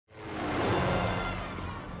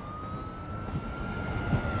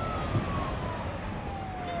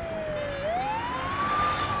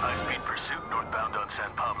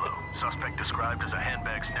Suspect described as a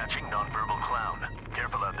handbag-snatching, nonverbal clown.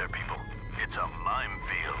 Careful out there, people. It's a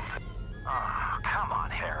minefield. Oh, come on,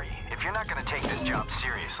 Harry. If you're not gonna take this job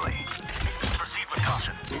seriously... Proceed with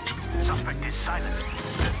caution. Suspect is silent,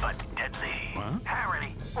 but deadly. Huh?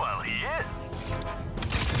 Harry! Well, he is.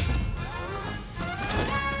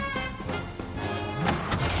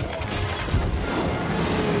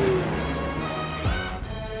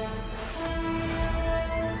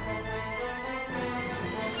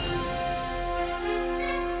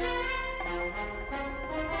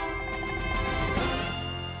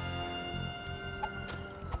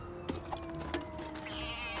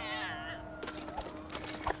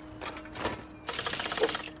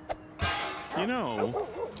 You know,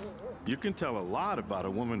 you can tell a lot about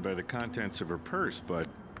a woman by the contents of her purse, but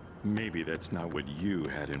maybe that's not what you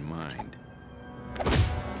had in mind.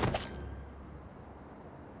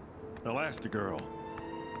 Elastigirl.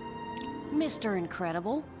 Mr.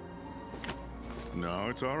 Incredible. No,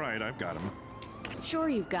 it's all right. I've got him. Sure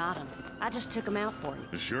you've got him. I just took him out for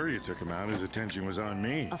you. Sure you took him out. His attention was on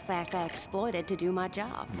me. A fact I exploited to do my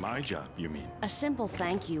job. My job, you mean? A simple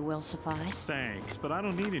thank you will suffice. Thanks, but I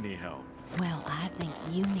don't need any help. Well, I think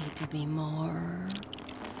you need to be more...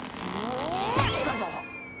 flexible.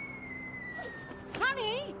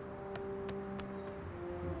 Honey!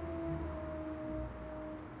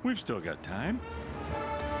 We've still got time.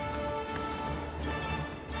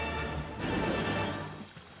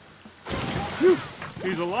 Phew,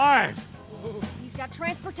 he's alive! He's got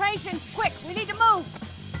transportation! Quick, we need to move!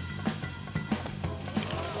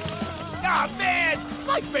 Aw, man!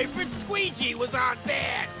 My favorite squeegee was on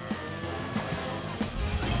that!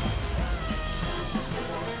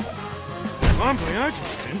 Lovely, aren't you,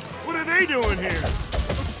 man? What are they doing here?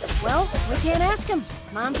 Well, we can't ask him.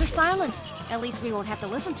 Moms are silent. At least we won't have to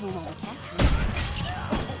listen to him while we capture him.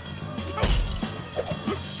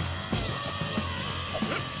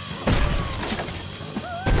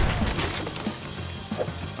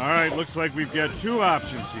 All right, looks like we've got two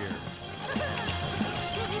options here.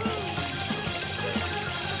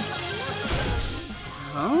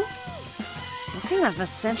 Huh? What kind of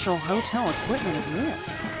essential hotel equipment is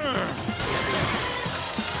this?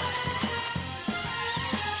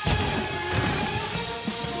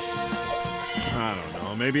 I don't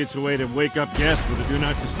know. Maybe it's a way to wake up guests with a do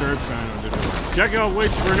not disturb sign on the door. Checkout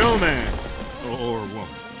waits for no man or woman.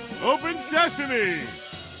 Open sesame!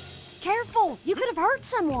 Careful! You could have hurt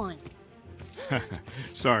someone.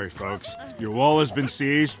 Sorry, folks. Your wall has been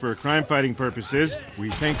seized for crime-fighting purposes. We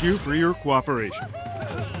thank you for your cooperation.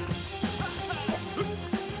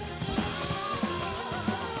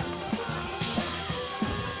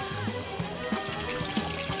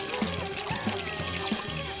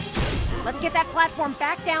 Let's get that platform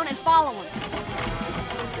back down and follow him.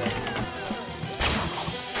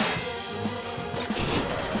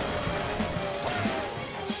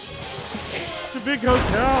 It's a big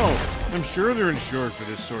hotel. I'm sure they're insured for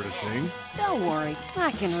this sort of thing. Don't worry,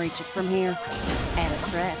 I can reach it from here. At a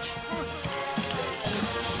stretch.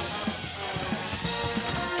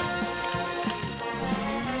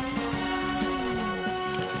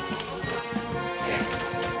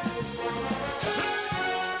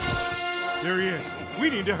 There he is. We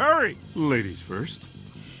need to hurry. Ladies first.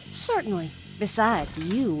 Certainly. Besides,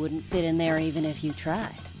 you wouldn't fit in there even if you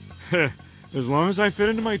tried. As long as I fit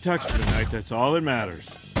into my tux for tonight, that's all that matters.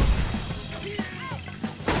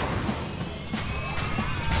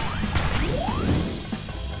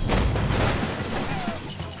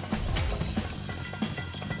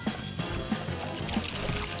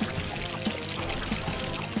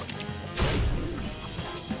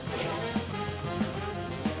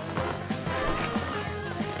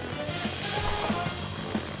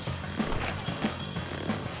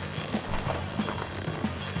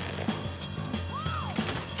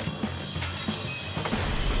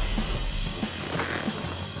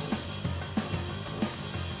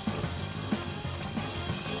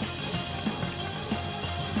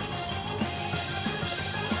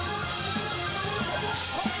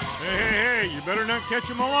 Hey, you better not catch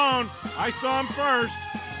him alone. I saw him first.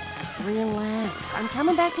 Relax. I'm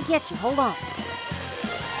coming back to get you. Hold on.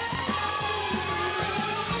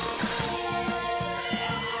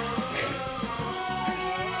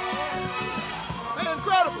 Hey,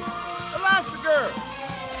 Incredible! Elastigirl!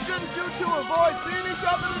 Shouldn't you two avoid seeing each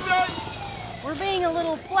other today? We're being a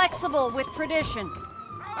little flexible with tradition.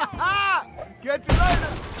 Ha ha! Catch you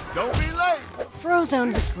later! Don't be late!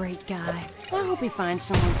 Frozone's a great guy. I hope he finds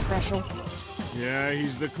someone special. Yeah,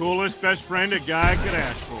 he's the coolest best friend a guy could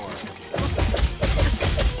ask for.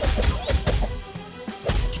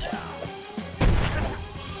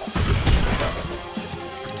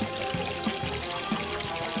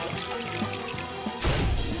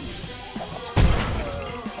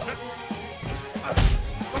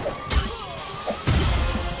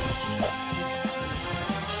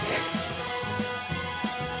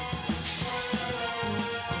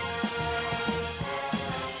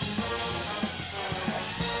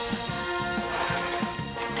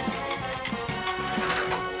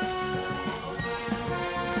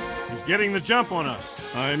 getting the jump on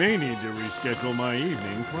us. I may need to reschedule my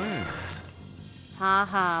evening plans. Ha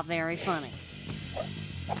ha, very funny.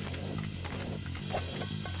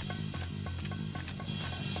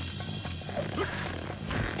 The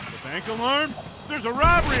bank alarm? There's a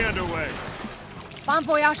robbery underway! Bon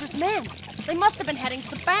Voyage's men! They must have been heading to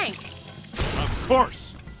the bank! Of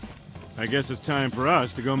course! I guess it's time for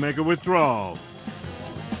us to go make a withdrawal.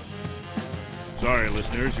 Sorry,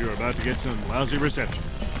 listeners, you're about to get some lousy reception.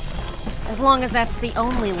 As long as that's the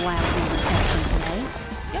only lousy reception today,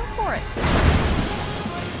 go for it.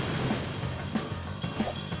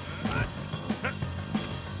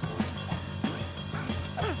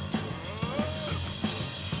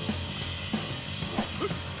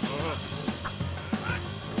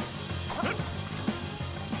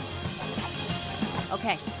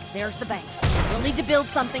 Okay, there's the bank. We'll need to build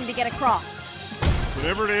something to get across.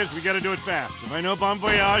 Whatever it is, we gotta do it fast. If I know Bon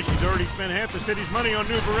Voyage, he's already spent half the city's money on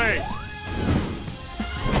new berets.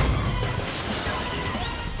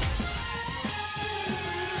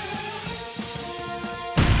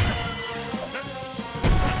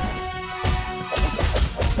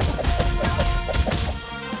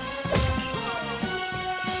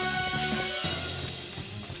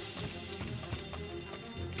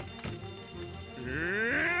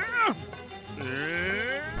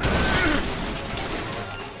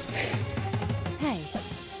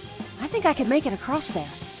 I think I could make it across there.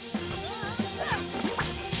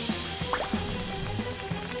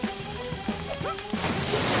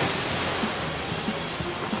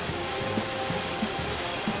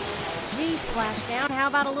 Gee, Splashdown, how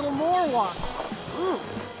about a little more water? Ooh,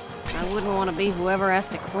 I wouldn't want to be whoever has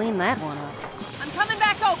to clean that one up. I'm coming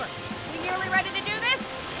back over. We nearly ready to do this?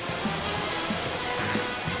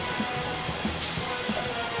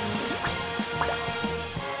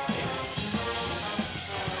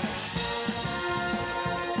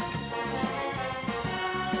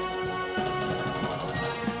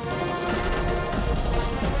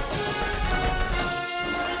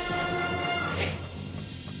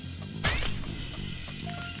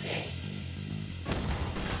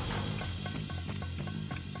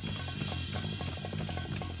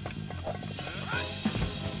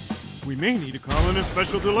 We may need to call in a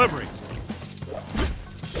special delivery.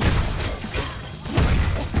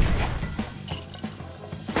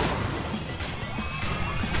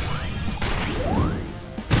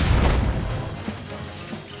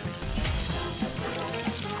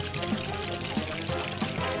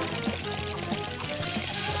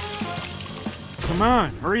 Come on,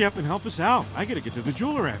 hurry up and help us out. I gotta get to the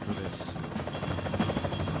jeweler after this.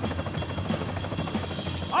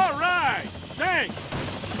 All right, thanks.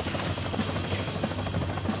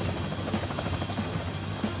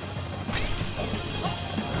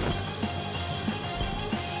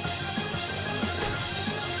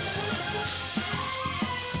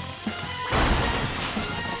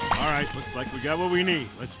 Alright, looks like we got what we need.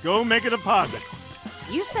 Let's go make a deposit.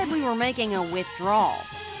 You said we were making a withdrawal.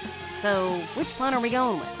 So, which plan are we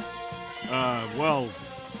going with? Well,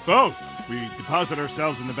 both. We deposit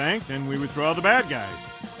ourselves in the bank, then we withdraw the bad guys.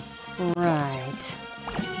 Right.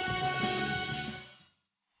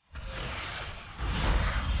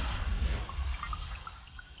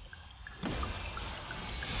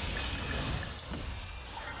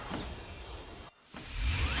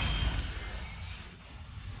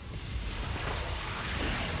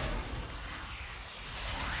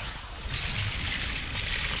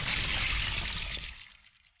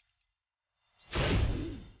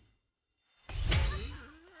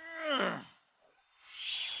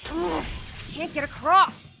 Can't get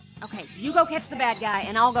across. Okay, you go catch the bad guy,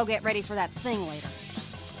 and I'll go get ready for that thing later.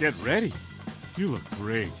 Get ready. You look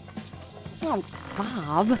great. Oh,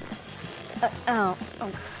 Bob.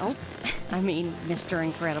 I mean, Mr.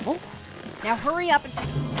 Incredible. Now hurry up and...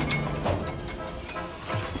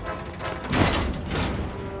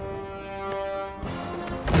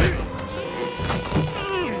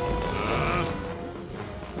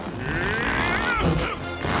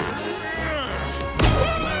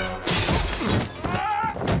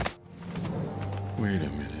 Wait a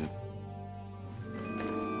minute.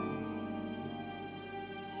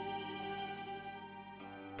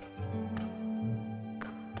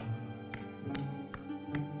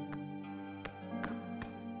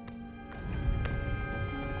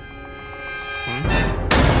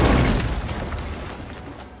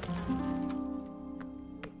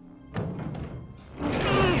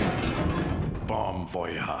 Bon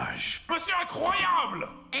voyage. C'est incroyable!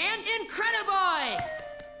 And Incrediboy!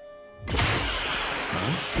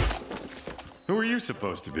 Who are you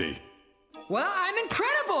supposed to be? Well, I'm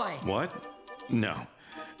Incrediboy! What? No.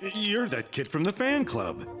 You're that kid from the fan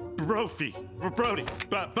club. Brody.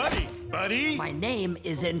 Buddy. My name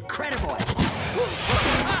is Incrediboy.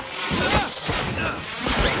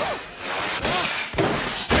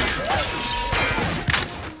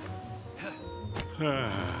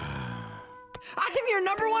 I'm your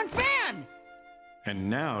 #1 fan! And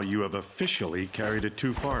now you have officially carried it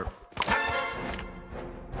too far.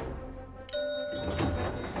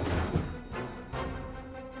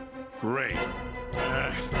 Great.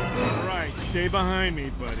 All right, stay behind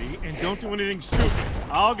me, buddy, and don't do anything stupid.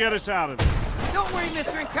 I'll get us out of this. Don't worry,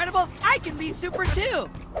 Mr. Incredible. I can be super too.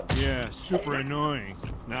 Yeah, super annoying.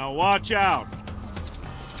 Now watch out.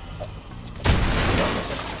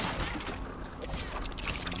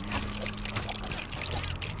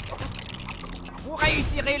 Vous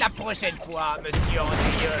réussirez la prochaine fois, monsieur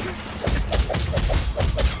Andrieux.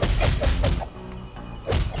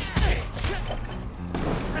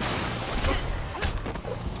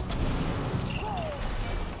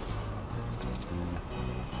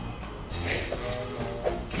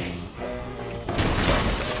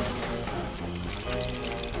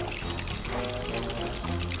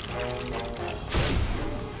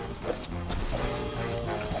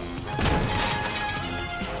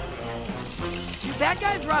 Bad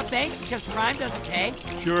guys rob banks because crime doesn't pay?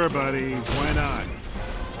 Sure, buddy. Why not?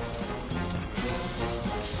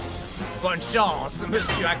 Bonne chance,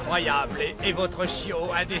 monsieur incroyable et votre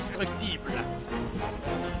chiot indestructible.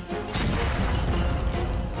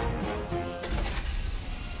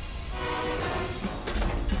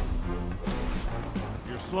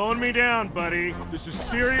 You're slowing me down, buddy. This is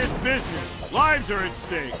serious business. Lives are at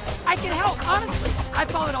stake. I can help, honestly. I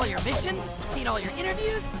followed all your missions, seen all your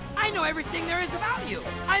interviews. I know everything there is about you.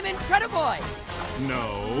 I'm Incrediboy.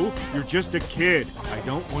 No, you're just a kid. I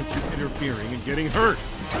don't want you interfering and getting hurt.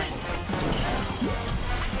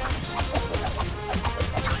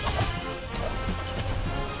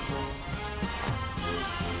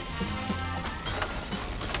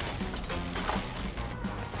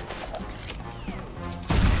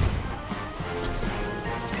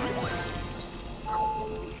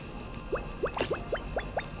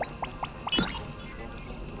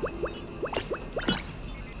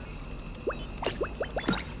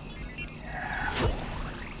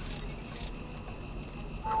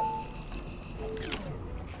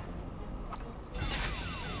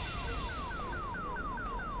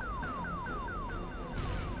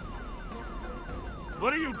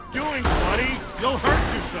 What are you doing, buddy? You'll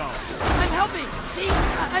hurt yourself. I'm helping. See?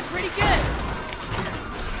 I'm pretty good.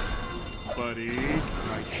 Buddy,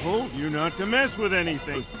 I told you not to mess with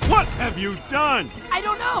anything. What have you done? I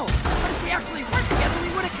don't know. But if we actually worked together, we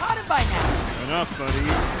would have caught him by now. Enough, buddy.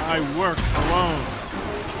 I work alone.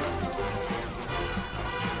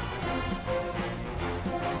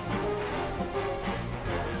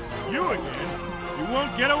 You again? You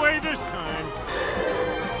won't get away this time.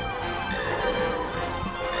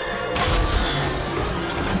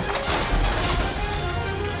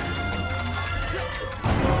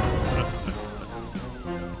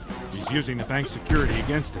 He's using the bank security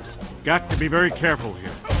against us. Got to be very careful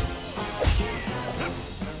here.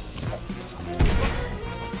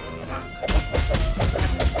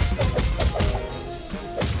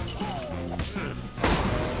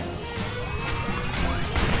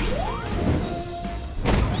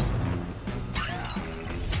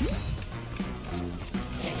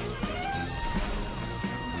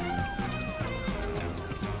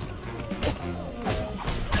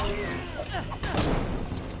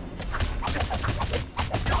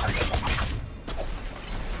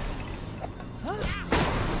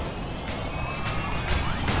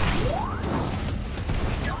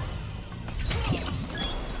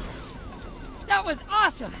 That was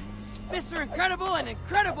awesome! Mr. Incredible and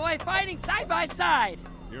Incrediboy fighting side by side!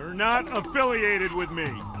 You're not affiliated with me.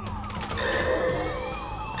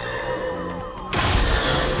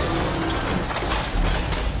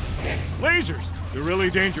 Lasers! They're really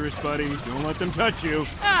dangerous, buddy. Don't let them touch you.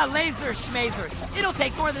 Ah, lasers, schmazers. It'll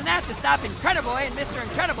take more than that to stop Incrediboy and Mr.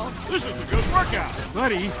 Incredible. This is a good workout.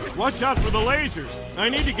 Buddy, watch out for the lasers. I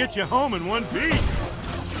need to get you home in one piece.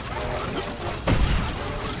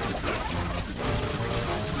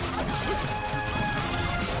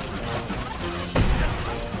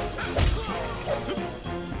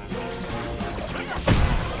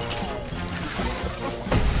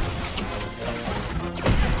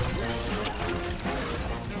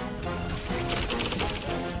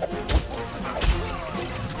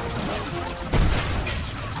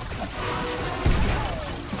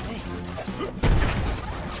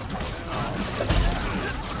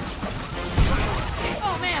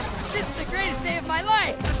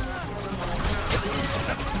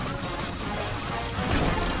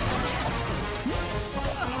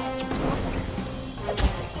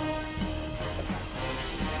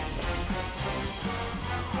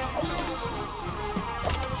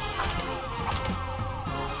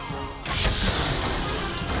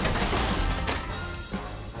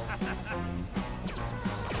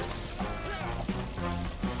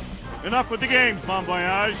 Enough with the games, Bon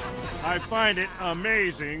Voyage. I find it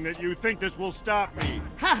amazing that you think this will stop me.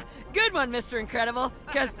 Ha! Good one, Mr. Incredible,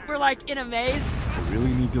 because we're like in a maze. I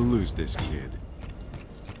really need to lose this kid.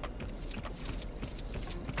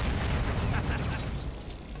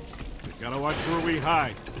 We gotta watch where we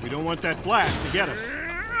hide. We don't want that blast to get us.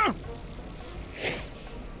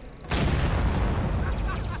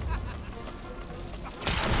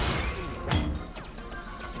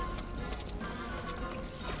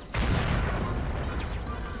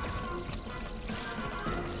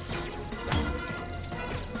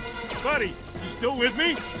 Buddy, you still with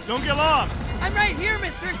me? Don't get lost! I'm right here,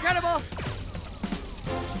 Mr. Incredible!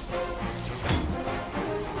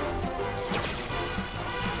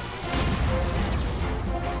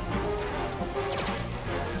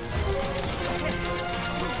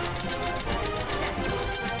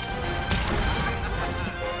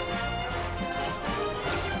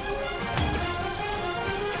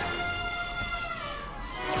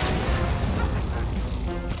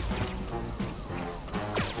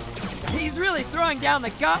 He's really throwing down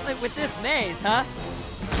the gauntlet with this maze, huh?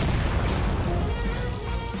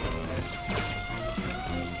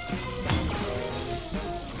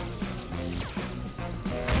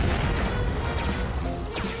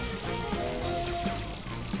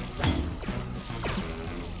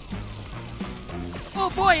 Oh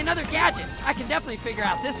boy, another gadget. I can definitely figure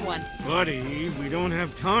out this one. Buddy, we don't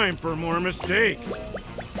have time for more mistakes.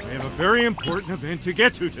 We have a very important event to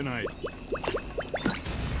get to tonight.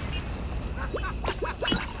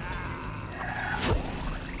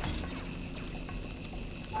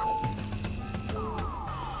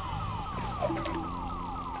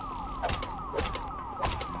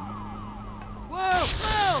 Whoa,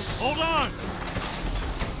 whoa! Hold on!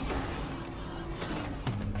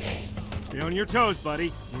 Stay on your toes,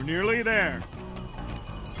 buddy. We're nearly there.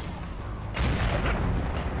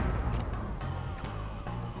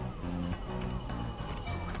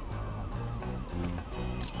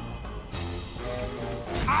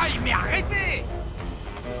 Aïe, mais arrêtez!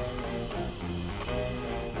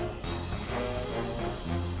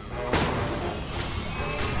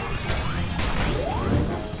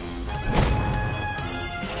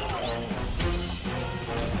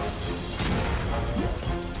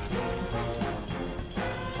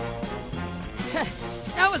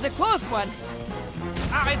 That was a close one.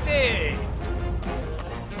 Arrêtez!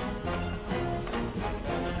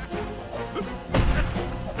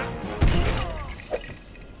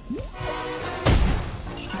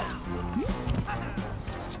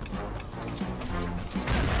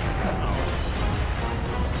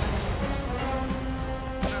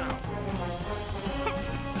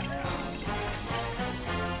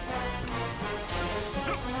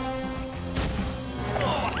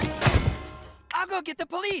 I'll go get the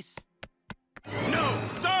police. No!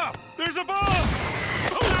 Stop! There's a bomb!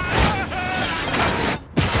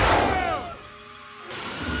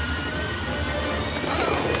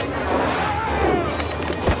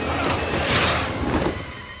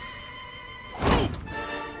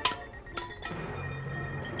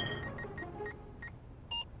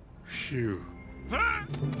 Phew.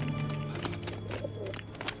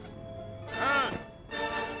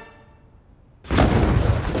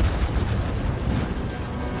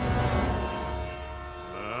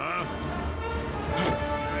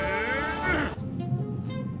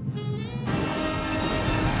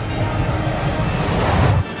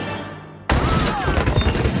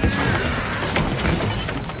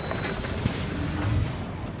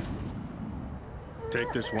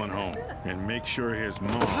 Take this one home and make sure his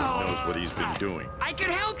mom knows what he's been doing. I can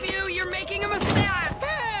help you. You're making a mistake.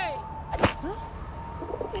 Hey!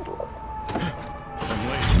 I'm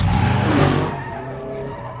late.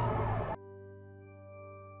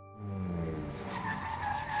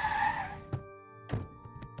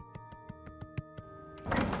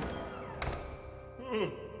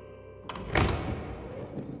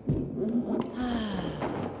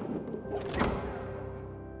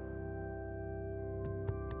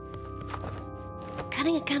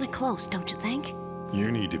 Cutting it kind of close, don't you think?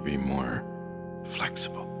 You need to be more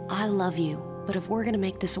flexible. I love you, but if we're gonna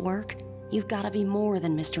make this work, you've got to be more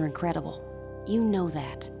than Mr. Incredible. You know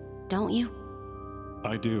that, don't you?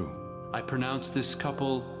 I do. I pronounce this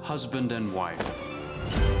couple husband and wife.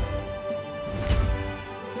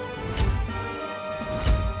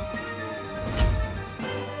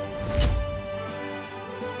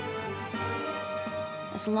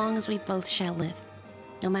 As long as we both shall live,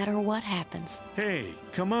 no matter what happens. Hey,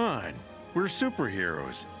 come on. We're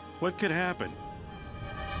superheroes. What could happen?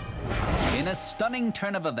 In a stunning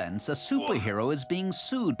turn of events, a superhero is being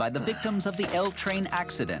sued by the victims of the L train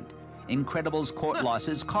accident. Incredibles court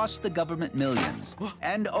losses cost the government millions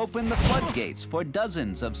and opened the floodgates for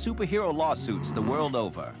dozens of superhero lawsuits the world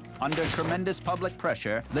over. Under tremendous public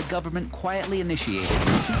pressure, the government quietly initiated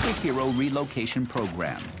the superhero relocation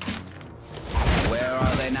program. Where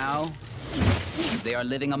are they now? They are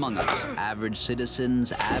living among us, average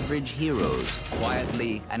citizens, average heroes,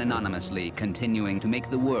 quietly and anonymously continuing to make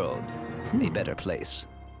the world a better place.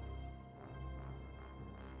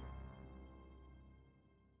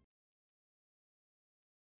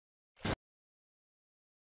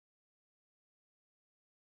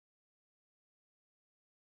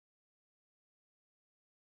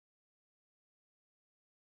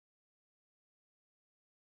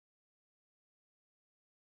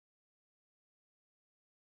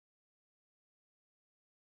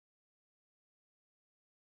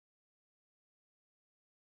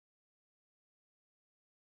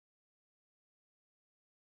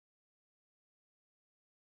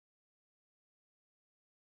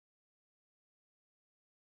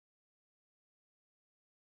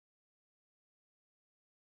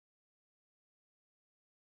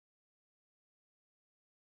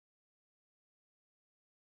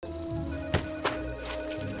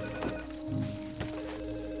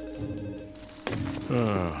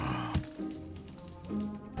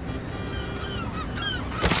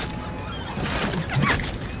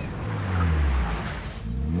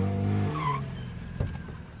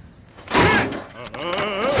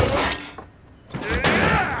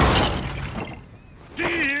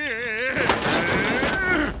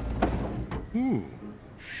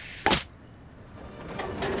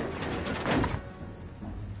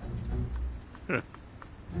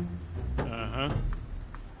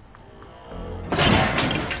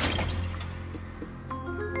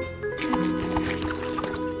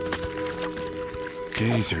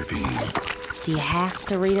 Gazer beam. Do you have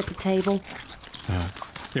to read at the table?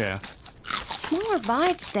 Yeah. Smaller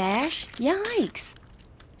bites, Dash. Yikes.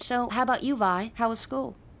 So, how about you, Vi? How was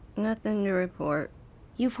school? Nothing to report.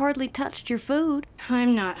 You've hardly touched your food.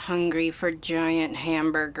 I'm not hungry for giant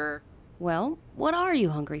hamburger. Well, what are you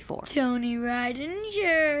hungry for? Tony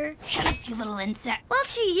Ridinger. Shut up, you little insect. Well,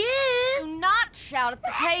 she is. Do not shout at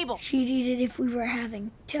the table. She'd eat it if we were having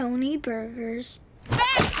Tony burgers.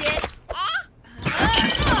 That's it.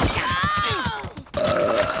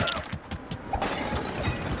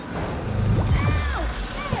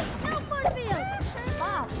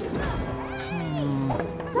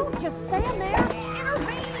 Don't just stand there.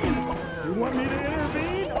 Intervene. You want me to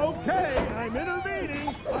intervene? Okay, I'm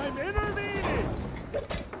intervening. I'm intervening.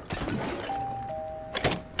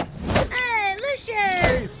 Hey, Lucius.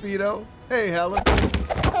 Hey, Speedo. Hey, Helen.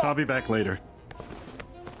 I'll be back later.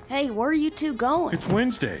 Hey, where are you two going? It's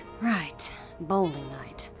Wednesday. Right. Bowling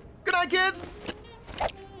night. Good night, kids.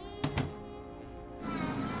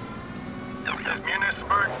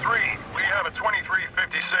 Munisburg 3, we have a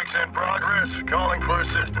 2356 in progress, calling for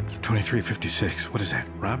assistance. 2356. What is that?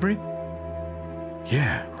 Robbery?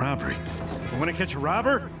 Yeah, robbery. You want to catch a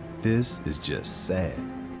robber? This is just sad.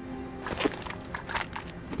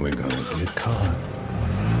 We're gonna get caught.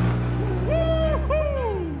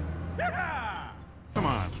 Come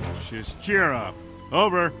on, Lucius, cheer up.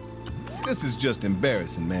 Over. This is just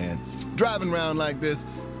embarrassing, man. Driving around like this.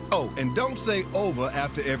 Oh, and don't say over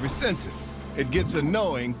after every sentence. It gets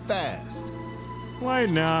annoying fast.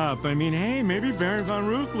 Lighten up. I mean, hey, maybe Baron von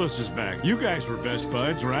Ruthless is back. You guys were best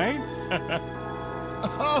buds, right?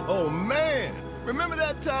 Oh, man. Remember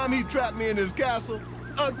that time he trapped me in his castle?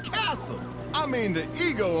 A castle! I mean, the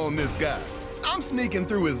ego on this guy. I'm sneaking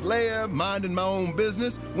through his lair, minding my own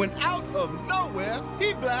business, when out of nowhere,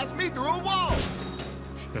 he blasts me through a wall.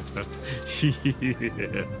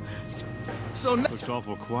 Yeah. So now... Looks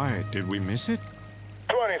awful quiet. Did we miss it?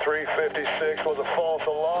 2356 was a false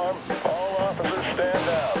alarm. All officers stand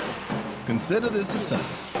down. Consider this a sign.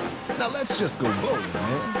 Now let's just go bowling,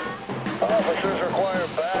 man. Officers require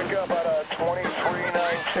backup out of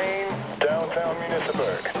 2319, downtown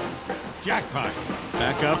Munisburg. Jackpot.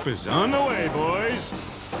 Backup is on the way, boys.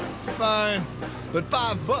 Fine. But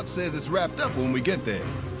 $5 says it's wrapped up when we get there.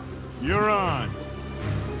 You're on.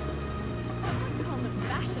 Someone call the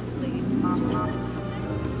fashion police.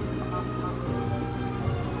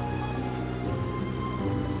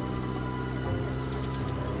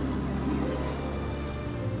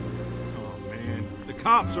 Oh, man. The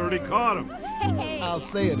cops already caught him. Hey. I'll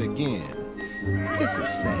say it again. This is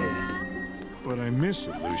sad. But I miss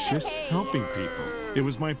it, Lucius. Helping people. It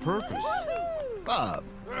was my purpose. Bob,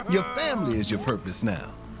 your family is your purpose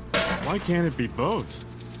now. Why can't it be both?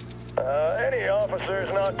 Any officers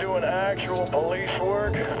not doing actual police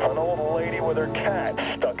work? An old lady with her cat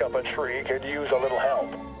stuck up a tree could use a little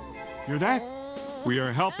help. Hear that? We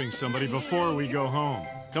are helping somebody before we go home.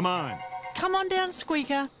 Come on. Come on down,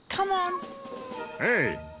 Squeaker. Come on.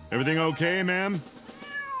 Hey, everything okay, ma'am?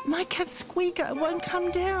 My cat Squeaker won't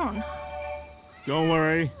come down. Don't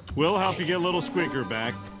worry. We'll help you get little Squeaker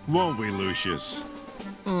back. Won't we, Lucius?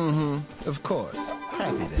 Mm-hmm. Of course.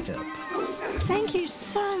 Happy to help. Thank you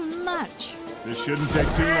so much. This shouldn't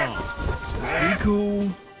take too long. Just be cool.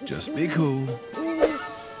 Just be cool.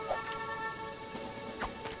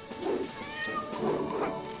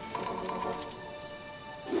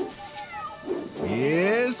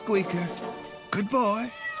 Yeah, Squeaker. Good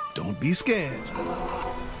boy. Don't be scared.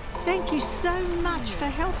 Thank you so much for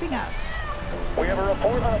helping us. We have a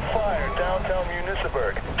report on a fire downtown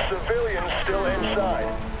Munisburg. Civilians still inside.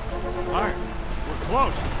 Alright, we're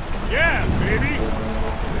close. Yeah, baby!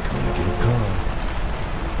 We're gonna get gone.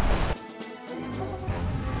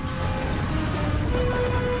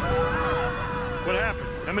 What happened?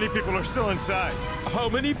 How many people are still inside? How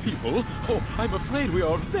many people? Oh, I'm afraid we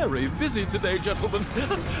are very busy today, gentlemen.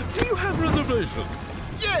 Do you have reservations?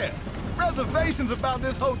 Yeah! Reservations about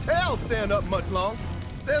this hotel stand up much longer.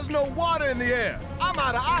 There's no water in the air. I'm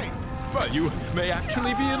out of ice. Well, you may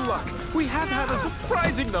actually be in luck. We have had a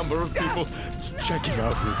surprising number of people checking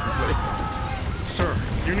out recently. Sir,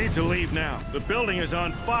 you need to leave now. The building is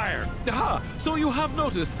on fire. Ah, so you have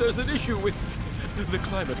noticed there's an issue with the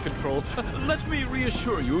climate control. Let me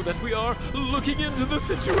reassure you that we are looking into the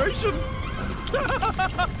situation.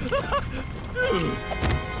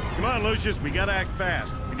 Come on, Lucius, we gotta act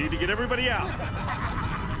fast. We need to get everybody out.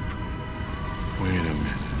 Wait a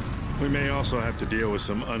minute. We may also have to deal with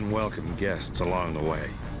some unwelcome guests along the way.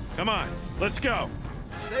 Come on, let's go.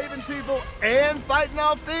 Saving people and fighting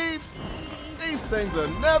off thieves? These things are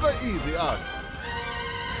never easy, are they?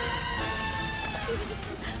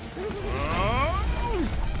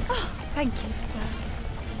 Oh, thank you, sir.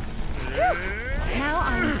 Phew. Now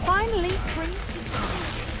I'm finally free to fly.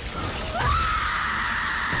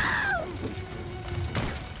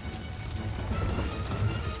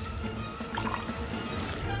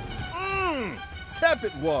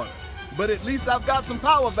 Tepid water, but at least I've got some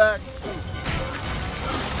power back.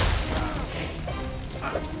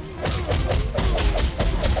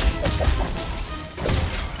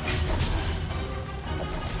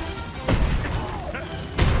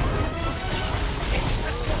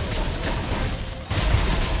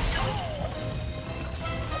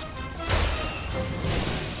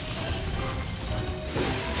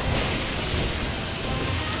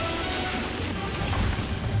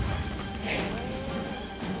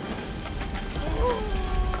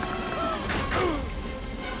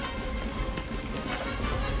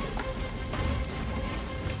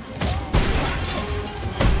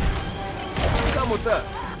 With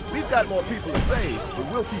us. We've got more people to save, but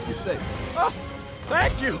we'll keep you safe. Oh,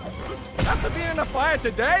 thank you. After being in a fire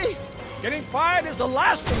today, getting fired is the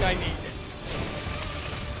last thing I need.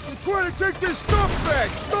 I'm trying to take this stuff back.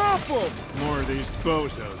 Stop them! More of these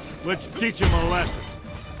bozos. Let's teach them a lesson.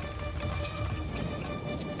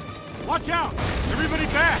 Watch out! Everybody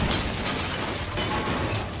back!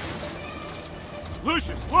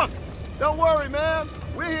 Lucius, look! Don't worry, man.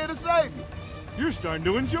 We're here to save you. You're starting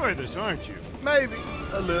to enjoy this, aren't you? Maybe.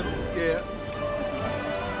 A little, yeah.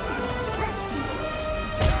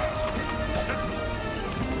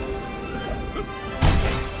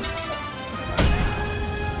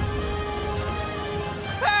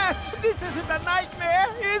 This isn't a nightmare,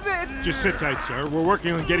 is it? Just sit tight, sir. We're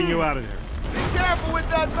working on getting you out of there. Be careful with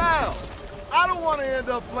that valve. I don't want to end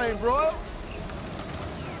up flame broiled.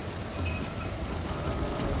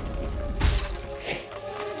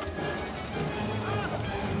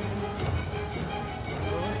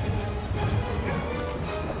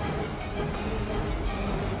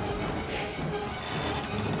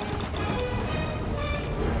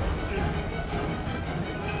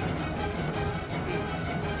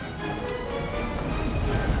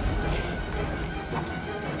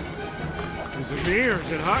 Is it me or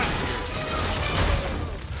is it hot?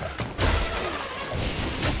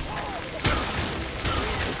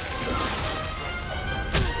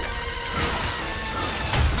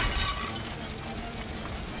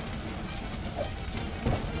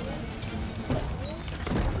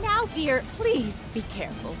 Now, dear, please be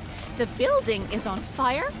careful. The building is on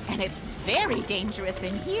fire, and it's very dangerous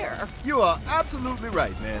in here. You are absolutely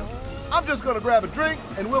right, ma'am. I'm just gonna grab a drink,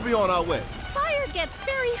 and we'll be on our way. Fire gets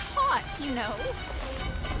very hot, you know.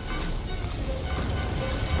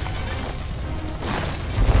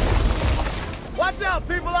 Watch out,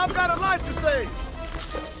 people! I've got a life to save!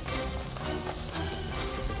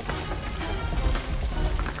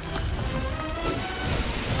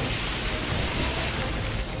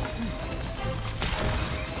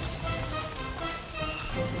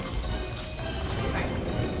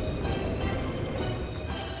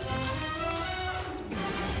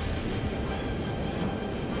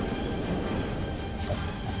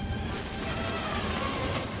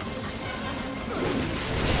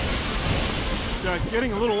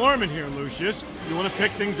 getting a little warm in here, Lucius. You want to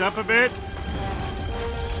pick things up a bit?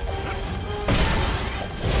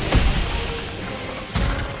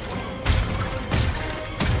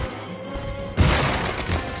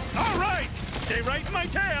 All right! Stay right in my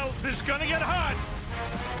tail. This is gonna get hot.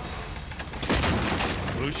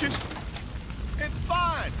 Lucius? It's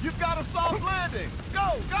fine. You've got a soft landing.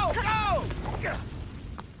 Go, go, go!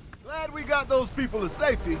 Glad we got those people to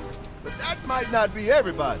safety, but that might not be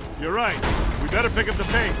everybody. You're right. We better pick up the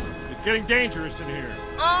pace. It's getting dangerous in here.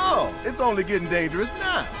 Oh, it's only getting dangerous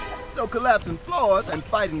now. So collapsing floors and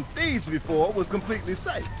fighting thieves before was completely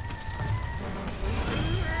safe.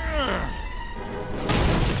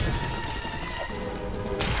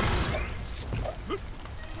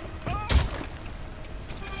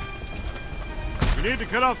 We need to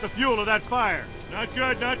cut off the fuel to that fire. Not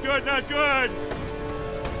good, not good, not good!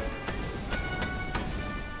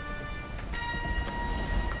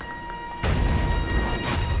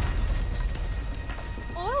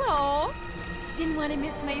 Hello. Didn't want to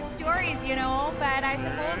miss my stories, you know, but I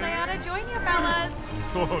suppose I ought to join you fellas.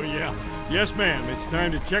 Oh, yeah. Yes, ma'am. It's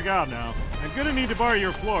time to check out now. I'm gonna need to borrow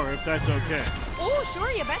your floor if that's okay. Oh,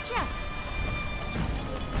 sure, you betcha.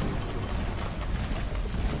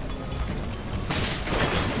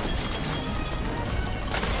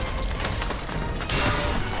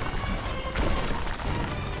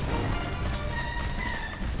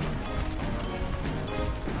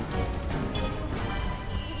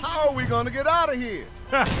 How are we gonna get out of here?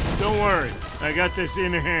 Don't worry. I got this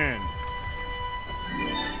in hand.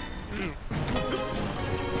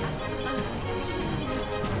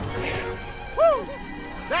 Woo!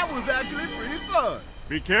 That was actually pretty fun.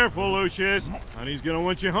 Be careful, Lucius. Honey's gonna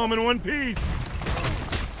want you home in one piece.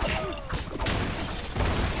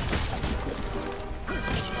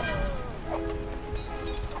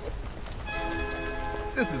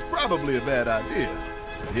 This is probably a bad idea.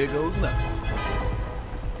 But here goes nothing.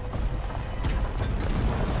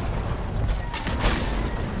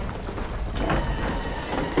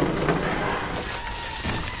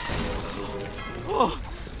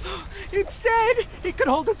 It said it could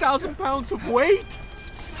hold 1,000 pounds of weight.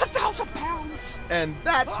 1,000 pounds! And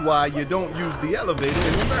that's why you don't use the elevator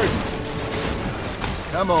in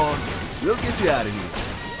emergency. Come on, we'll get you out of here.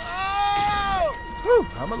 Oh! Whew,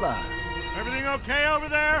 I'm alive. Everything okay over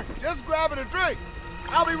there? Just grabbing a drink.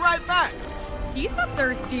 I'll be right back. He's a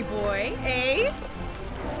thirsty boy, eh?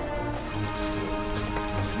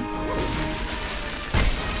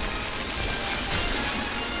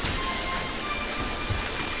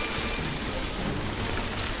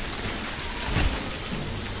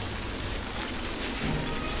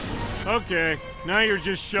 Okay, now you're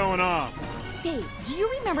just showing off. Say, do you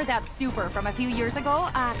remember that super from a few years ago?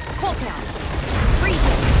 Cold Town.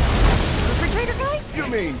 Freezing. Refrigerator guy? You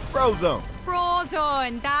mean Frozone?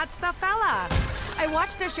 Frozone, that's the fella. I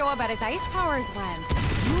watched a show about his ice powers once.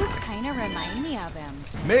 You kind of remind me of him.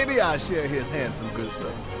 Maybe I'll share his handsome good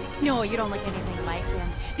stuff. No, you don't look anything like him.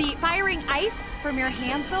 The firing ice from your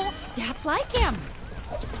hands, though, that's like him.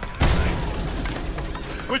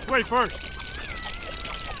 Which way first?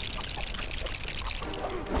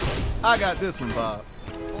 I got this one, Bob.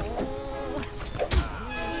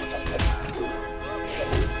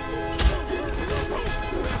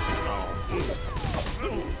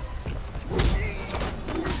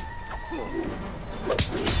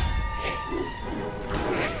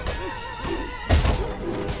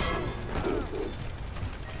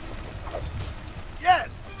 Yes!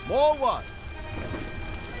 More water.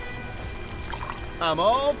 I'm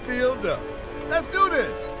all filled up. Let's do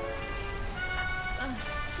this!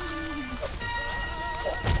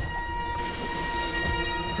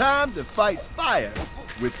 Time to fight fire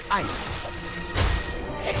with ice.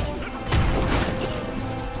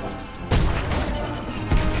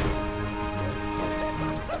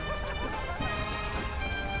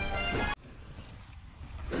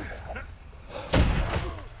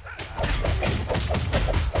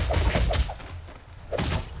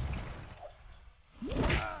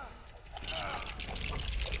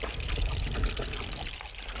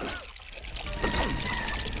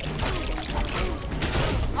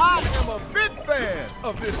 I am a big fan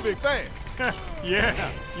of this big fan. Yeah,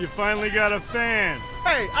 you finally got a fan.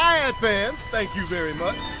 Hey, I had fans, thank you very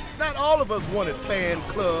much. Not all of us wanted fan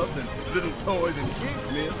clubs and little toys and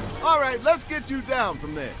Kingsmen. All right, let's get you down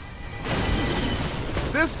from there.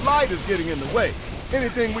 This light is getting in the way.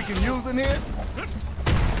 Anything we can use in here?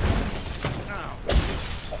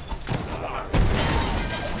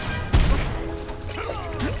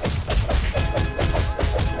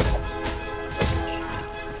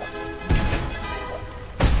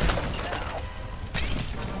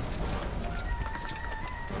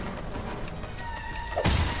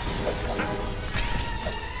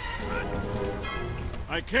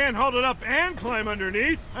 I can't hold it up and climb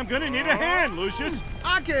underneath. I'm gonna need a hand, Lucius.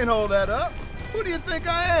 I can't hold that up. Who do you think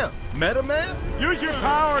I am? Meta Man? Use your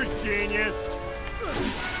powers, genius.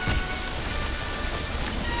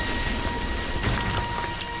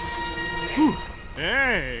 Whew.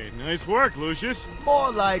 Hey, nice work, Lucius.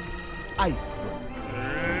 More like ice.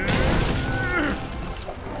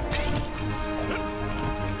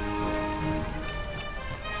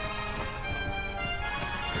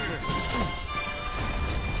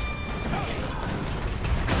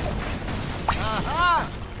 Aha!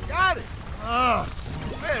 Got it!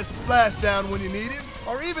 Where's Splashdown when you need him?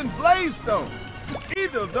 Or even Blazestone?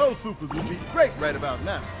 Either of those supers would be great right about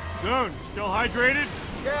now. Stone, still hydrated?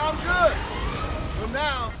 Yeah, I'm good. For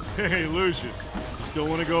now. Hey, Lucius, still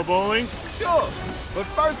want to go bowling? Sure. But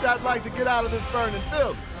first I'd like to get out of this burning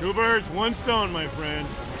building. 2 birds, 1 stone, my friend.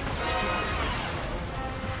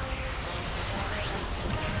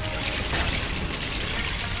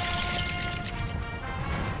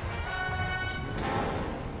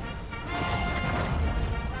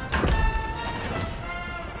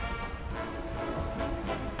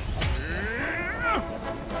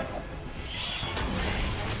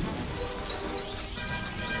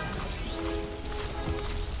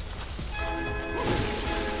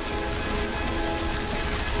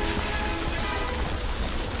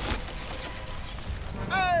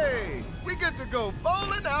 To go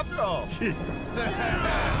bowling after all. Strike!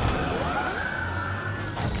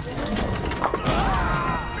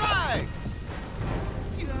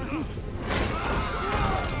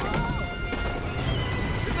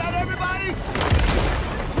 Is that everybody?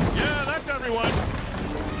 Yeah, that's everyone.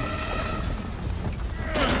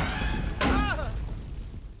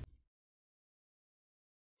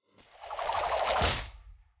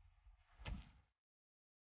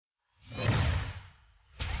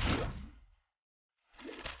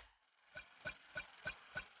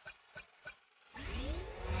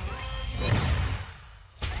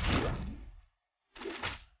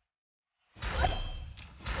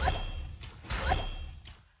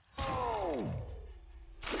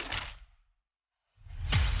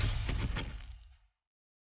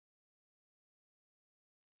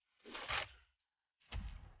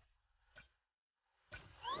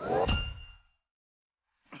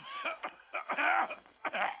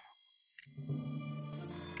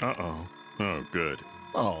 Uh-oh. Oh, good.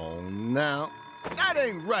 Oh, now. That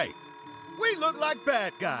ain't right. We look like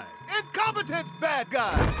bad guys. Incompetent bad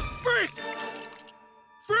guys. Freeze!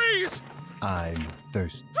 Freeze! I'm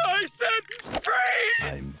thirsty. I said freeze!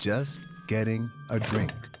 I'm just getting a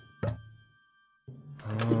drink.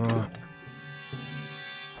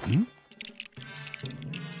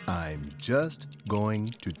 I'm just going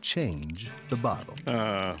to change the bottle.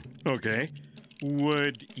 Okay.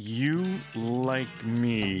 Would you like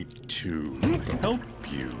me to help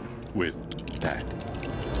you with that?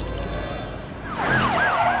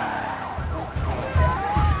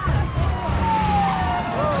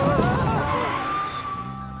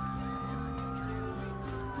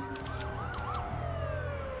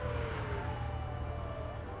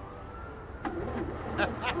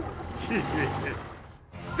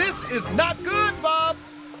 This is not good, Bob!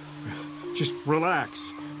 Just relax.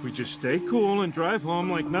 We just stay cool and drive home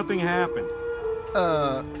like nothing happened.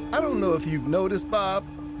 I don't know if you've noticed, Bob,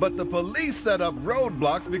 but the police set up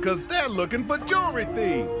roadblocks because they're looking for jewelry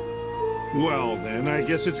thieves. Well, then, I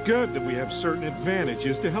guess it's good that we have certain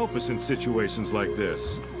advantages to help us in situations like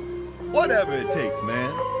this. Whatever it takes,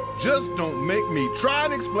 man. Just don't make me try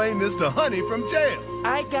and explain this to Honey from jail.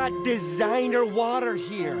 I got designer water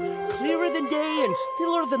here. Clearer than day and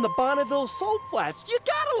stiller than the Bonneville salt flats. You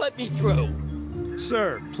gotta let me through.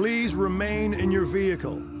 Sir, please remain in your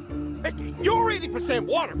vehicle. You're 80%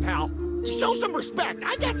 water, pal. You show some respect.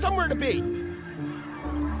 I got somewhere to be.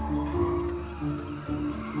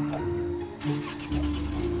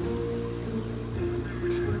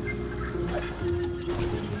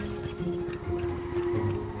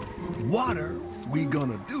 Water we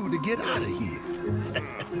gonna do to get out of here?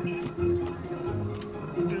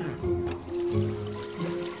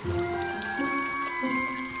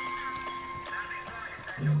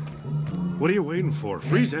 What are you waiting for?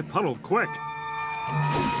 Freeze that puddle, quick!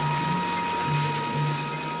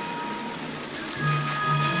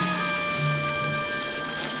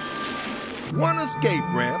 One escape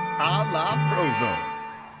ramp a la Frozone.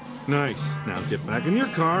 Nice. Now get back in your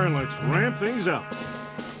car and let's ramp things up.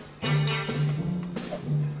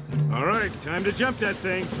 All right, time to jump that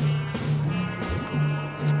thing.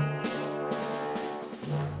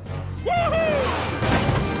 Woohoo!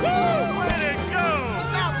 Woo! Way to go!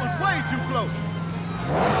 That was way too close.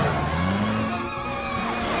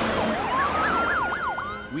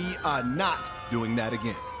 are not doing that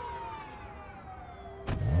again.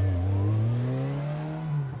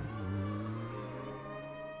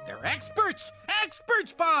 They're experts!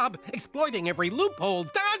 Experts, Bob! Exploiting every loophole,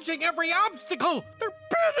 dodging every obstacle! They're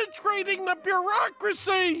penetrating the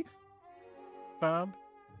bureaucracy! Bob?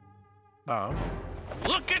 Bob?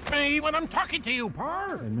 Look at me when I'm talking to you,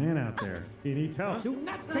 Parr! That man out there, he needs help. Do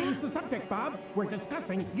not change the subject, Bob. We're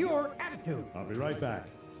discussing your attitude. I'll be right back.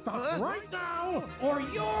 Stop right now, or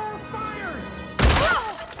you're fired!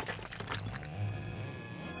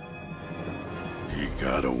 He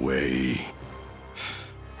got away.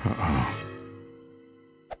 Uh-oh.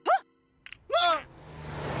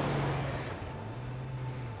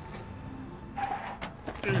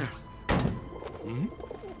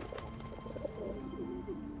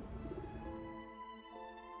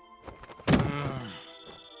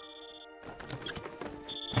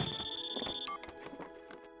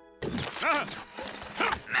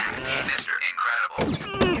 Mr.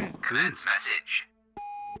 Incredible. Commence message.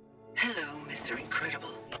 Hello, Mr. Incredible.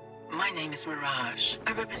 My name is Mirage.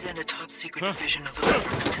 I represent a top-secret division of the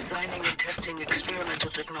government designing and testing experimental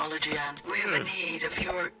technology, and we have a need of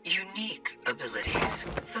your unique abilities.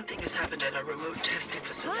 Something has happened at our remote testing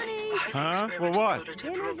facility. A highly experimental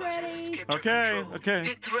prototype robot has escaped our control.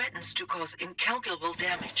 It threatens to cause incalculable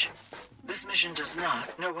damage. This mission does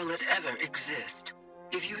not, nor will it ever exist.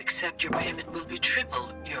 If you accept, your payment will be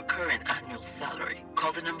triple your current annual salary.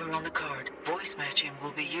 Call the number on the card. Voice matching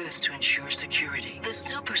will be used to ensure security. The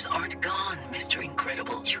supers aren't gone, Mr.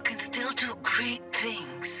 Incredible. You can still do great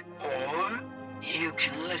things. Or you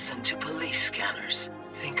can listen to police scanners.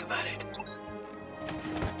 Think about it.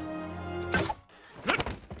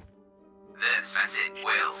 This message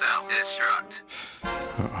will self-destruct.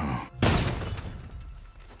 Uh-oh.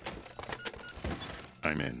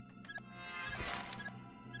 I'm in.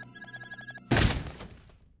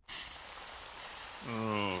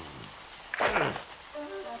 Oh.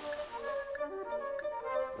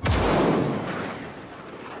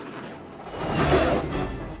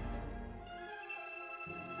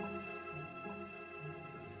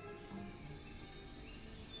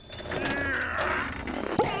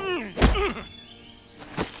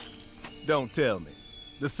 Don't tell me.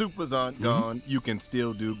 The supers aren't gone. You can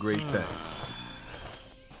still do great things.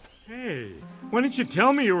 Hey, why didn't you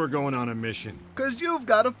tell me you were going on a mission? 'Cause you've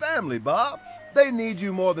got a family, Bob. They need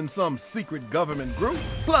you more than some secret government group.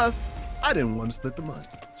 Plus, I didn't want to split the money.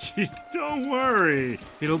 Gee, don't worry.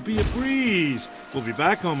 It'll be a breeze. We'll be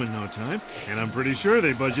back home in no time, and I'm pretty sure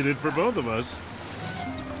they budgeted for both of us.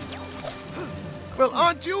 Well,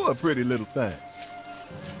 aren't you a pretty little thing?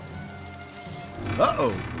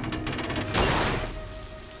 Uh-oh.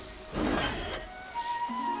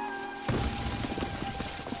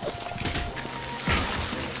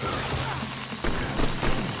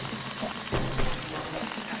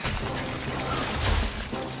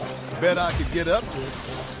 Bet I could get up to it.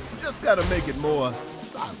 Just gotta make it more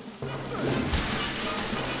solid.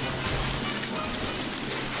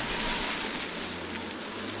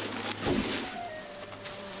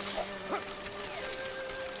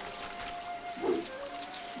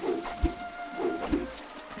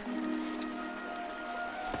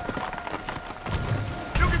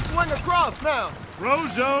 You can swing across now.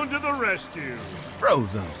 Frozone to the rescue.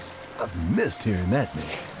 Frozone. I've missed hearing that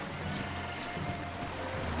name.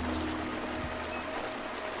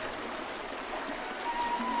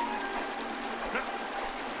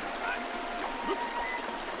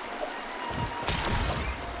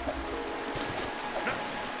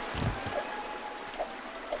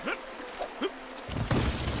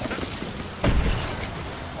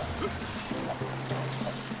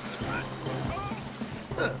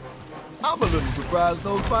 I'm a little surprised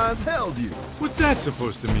those vines held you. What's that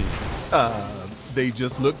supposed to mean? They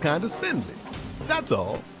just look kind of spindly. That's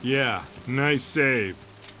all. Yeah, nice save.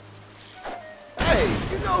 Hey,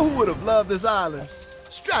 you know who would have loved this island?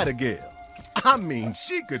 Strategale. I mean,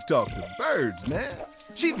 she could talk to birds, man.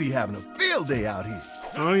 She'd be having a field day out here.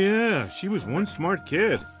 Oh yeah, she was one smart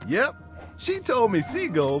kid. Yep. She told me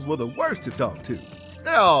seagulls were the worst to talk to.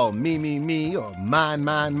 They're all me, me, me, or mine,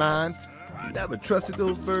 mine, mine. Never trusted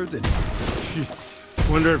those birds anyway.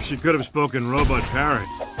 Wonder if she could have spoken robot parrot.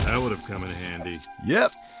 That would have come in handy.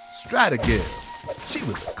 Yep, Strategale. She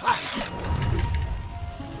was classic.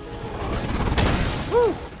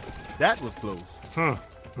 Whew, that was close. Huh,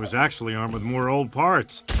 it was actually armed with more old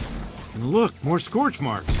parts. And look, more scorch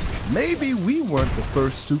marks. Maybe we weren't the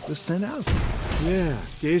first super sent out. Yeah,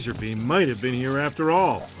 Gazer Beam might have been here after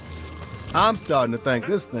all. I'm starting to think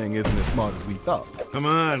this thing isn't as smart as we thought. Come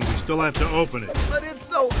on, we still have to open it. But it's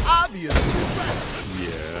so obvious.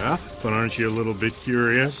 Yeah, but aren't you a little bit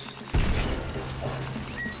curious?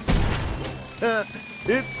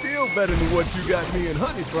 It's still better than what you got me and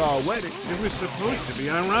Honey for our wedding. It was supposed to be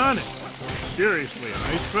ironic. Seriously, on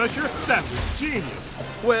ice pressure? That was genius.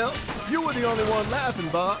 Well, you were the only one laughing,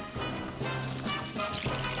 Bob.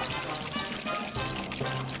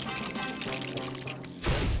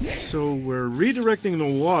 So we're redirecting the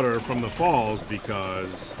water from the falls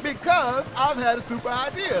because... Because I've had a super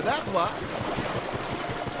idea, that's why.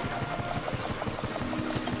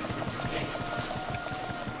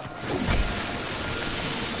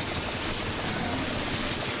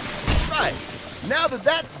 Right. Now that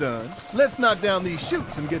that's done, let's knock down these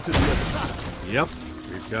chutes and get to the other side. Yep,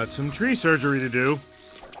 we've got some tree surgery to do.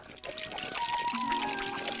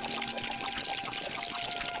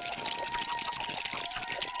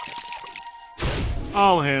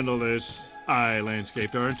 I'll handle this. I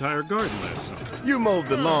landscaped our entire garden last summer. You mowed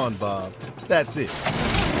the lawn, Bob. That's it.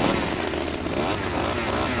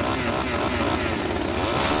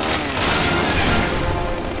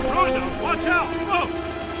 Rosa, watch out! Whoa!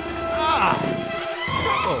 Ah!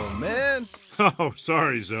 Oh, man. Oh,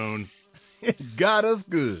 sorry, Zone. It got us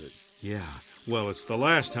good. Yeah, well, it's the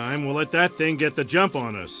last time we'll let that thing get the jump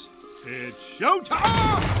on us. It's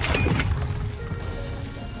showtime!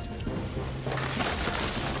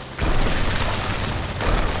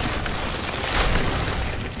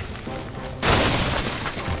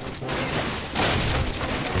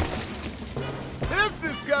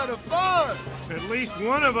 Fun. At least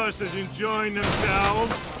one of us is enjoying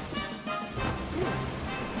themselves.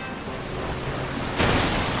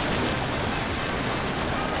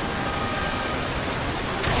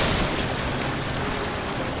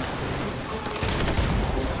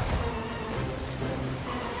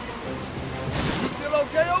 You still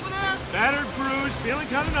okay over there? Battered, bruised, feeling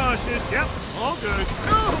kind of nauseous. Yep, all good.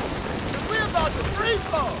 No! We're about to freeze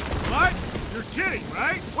fall. What? You're kidding,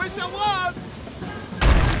 right? Wish I was.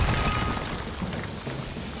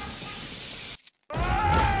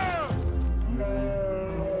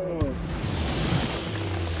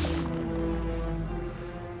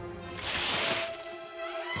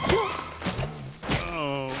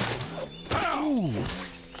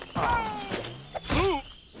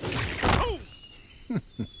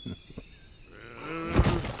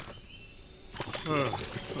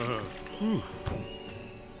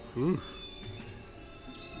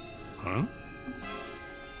 Huh?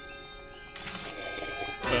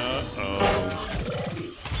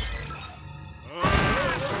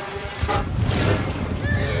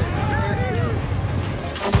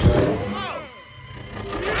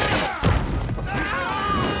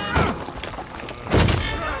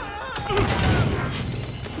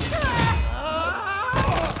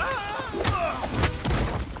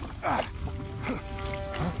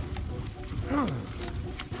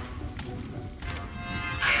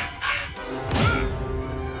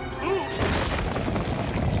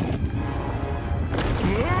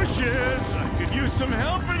 I could use some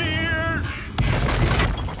help in here.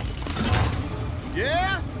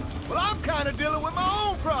 Yeah? Well, I'm kind of dealing with my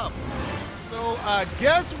own problem. So I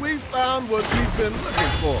guess we found what we've been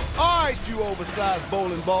looking for. All right, you oversized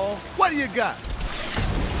bowling ball. What do you got?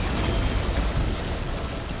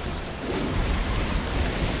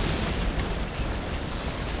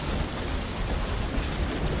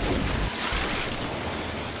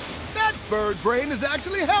 That bird brain is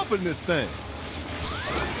actually helping this thing.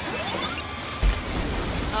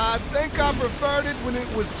 I think I preferred it when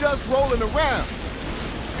it was just rolling around.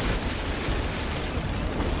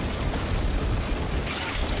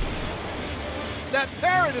 That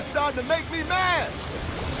parrot is starting to make me mad.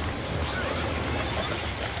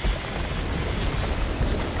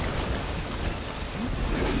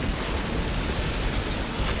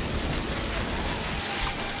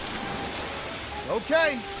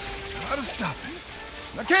 Okay, gotta stop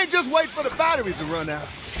it. I can't just wait for the batteries to run out.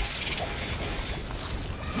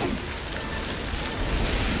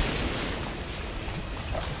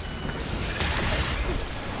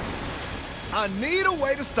 I need a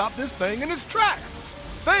way to stop this thing in its tracks.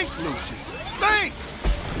 Think, Lucius, think!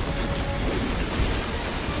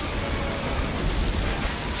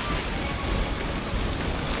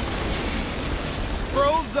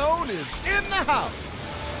 Frozone is in the house.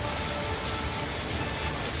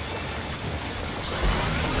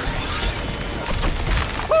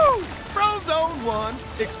 Woo! Frozone 1,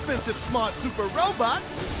 expensive smart super robot,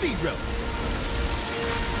 0.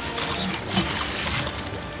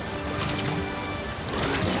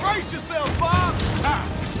 Brace yourself, Bob!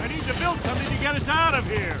 I need to build something to get us out of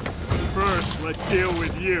here. First, let's deal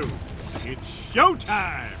with you. It's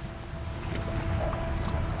showtime!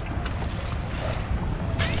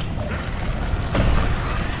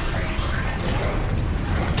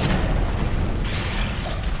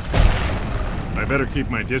 better keep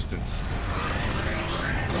my distance.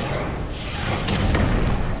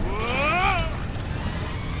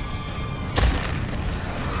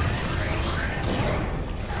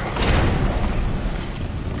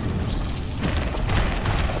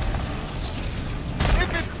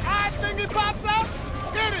 If it's odd thingy pops up,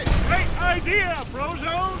 hit it! Great idea,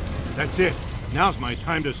 Brozone! That's it. Now's my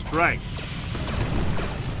time to strike.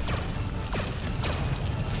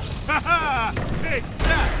 Ha ha! Take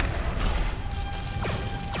that!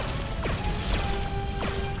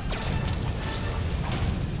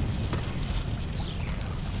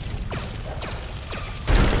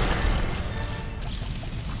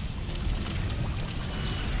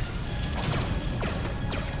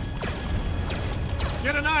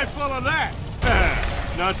 Get an eyeful of that!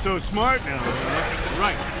 Not so smart now, huh?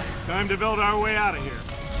 Right. Time to build our way out of here.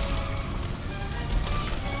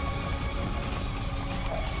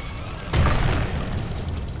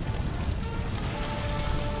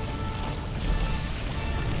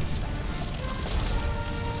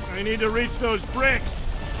 I need to reach those bricks.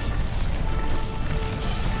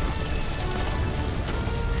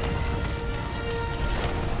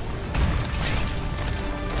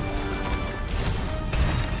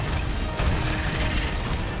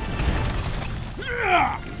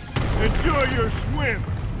 Enjoy your swim.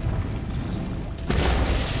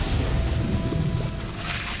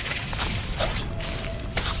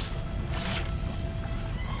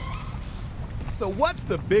 So what's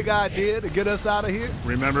the big idea to get us out of here?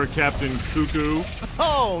 Remember Captain Cuckoo?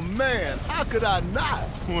 Oh, man, how could I not?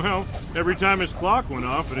 Well, every time his clock went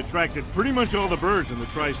off, it attracted pretty much all the birds in the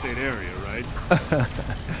tri-state area, right?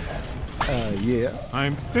 Yeah.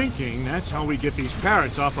 I'm thinking that's how we get these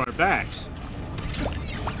parrots off our backs.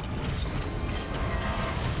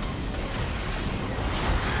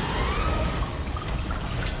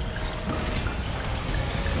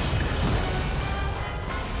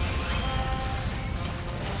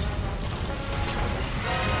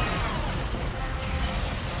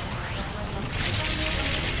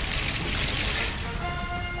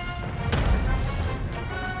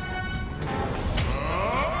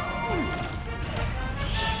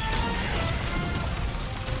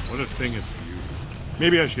 What a thing of beauty.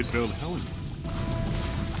 Maybe I should build Helen.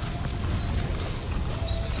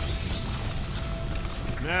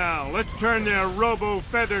 Now, let's turn their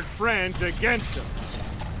robo-feathered friends against them.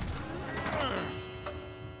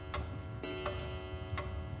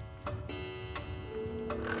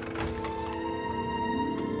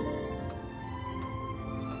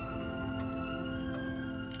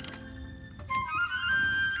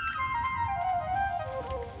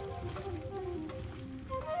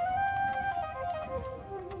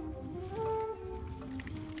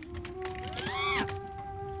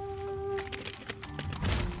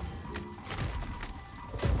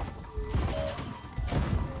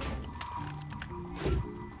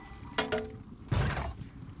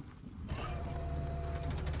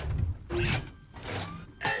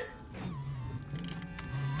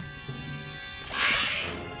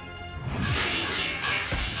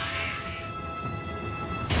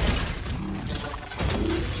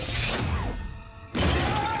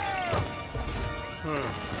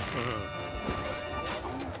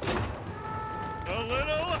 A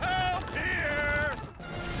little help here!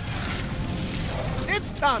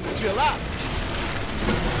 It's time to chill out.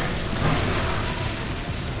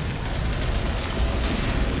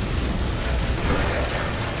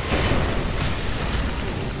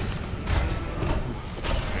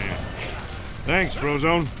 Thanks,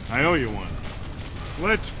 Frozone. I owe you one.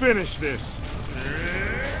 Let's finish this.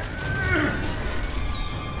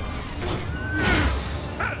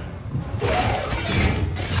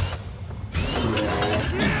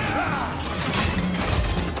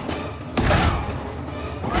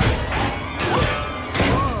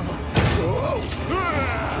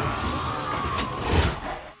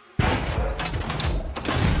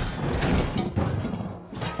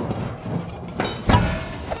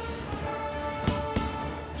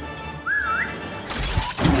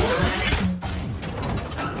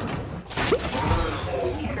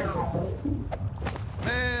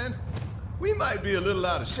 Man, we might be a little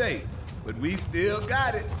out of shape, but we still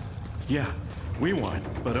got it. Yeah, we won,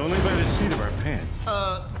 but only by the seat of our pants.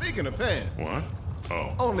 Speaking of pants. What?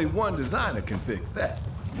 Oh. Only one designer can fix that.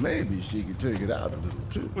 Maybe she could take it out a little,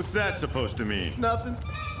 too. What's that supposed to mean? Nothing.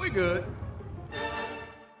 We good.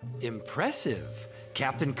 Impressive.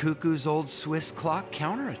 Captain Cuckoo's old Swiss clock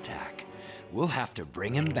counterattack. We'll have to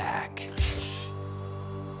bring him back.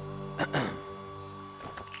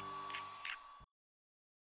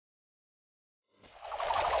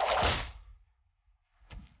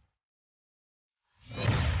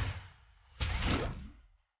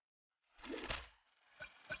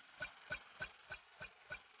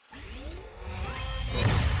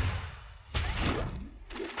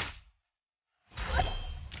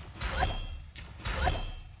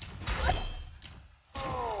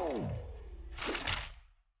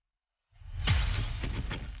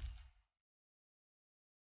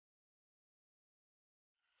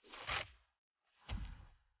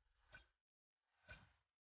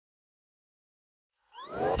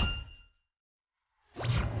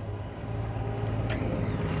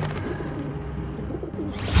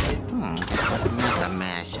 This was never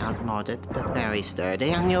mesh, outmoded but very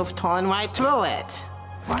sturdy, and you've torn right through it.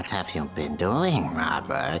 What have you been doing,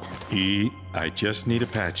 Robert? I just need a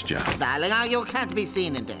patch job. Darling, you can't be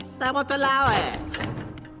seen in this. I won't allow it.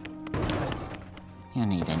 You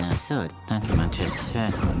need a new suit, not much as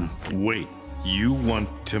fit. Wait, you want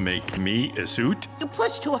to make me a suit? You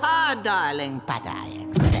push too hard, darling, but I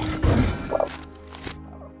accept.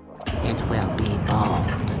 It will be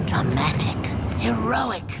bold, dramatic,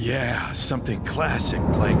 heroic. Yeah, something classic,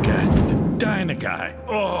 like Dinah guy.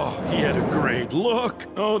 Oh, he had a great look.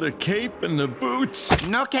 Oh, the cape and the boots.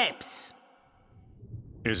 No capes.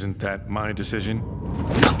 Isn't that my decision?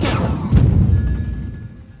 No capes.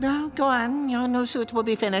 No, go on. Your new suit will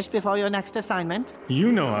be finished before your next assignment.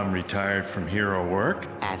 You know I'm retired from hero work.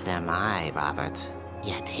 As am I, Robert.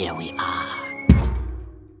 Yet here we are.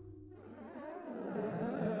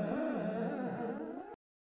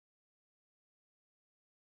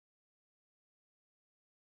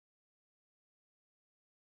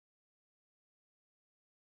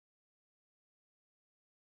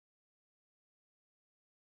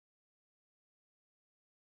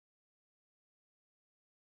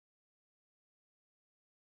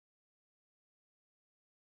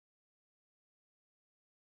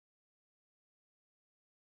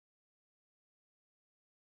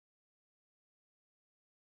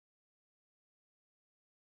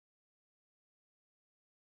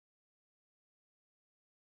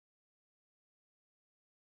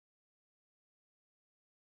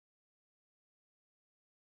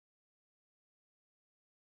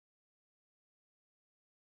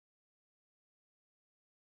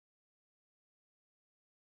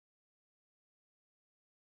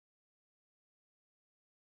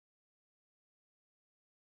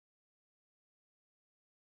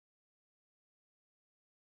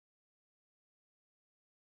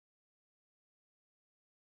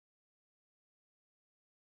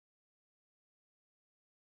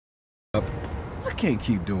 I can't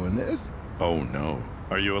keep doing this. Oh, no.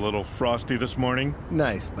 Are you a little frosty this morning?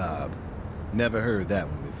 Nice, Bob. Never heard that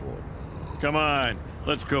one before. Come on,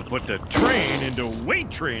 let's go put the train into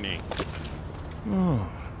weight training.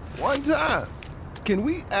 One time. Can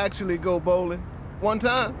we actually go bowling? One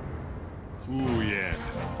time? Ooh, yeah.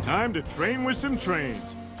 Time to train with some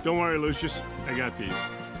trains. Don't worry, Lucius. I got these.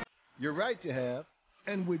 You're right, you have.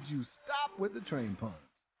 And would you stop with the train puns?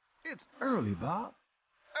 It's early, Bob.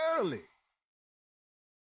 Early.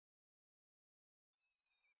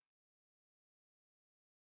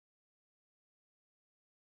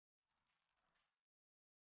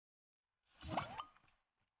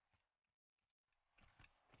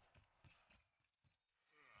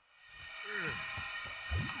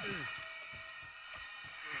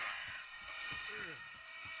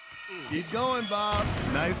 Keep going, Bob.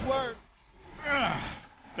 Nice work.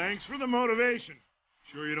 Thanks for the motivation.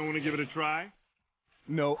 Sure you don't want to give it a try?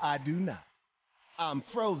 No, I do not. I'm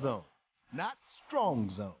Frozone, not Strong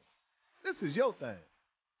Zone. This is your thing.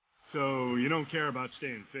 So you don't care about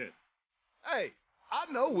staying fit? Hey,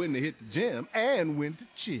 I know when to hit the gym and when to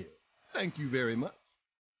chill. Thank you very much.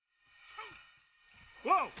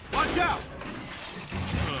 Whoa! Watch out!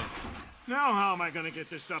 Now how am I going to get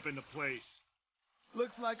this up into place?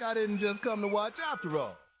 Looks like I didn't just come to watch after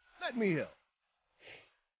all. Let me help.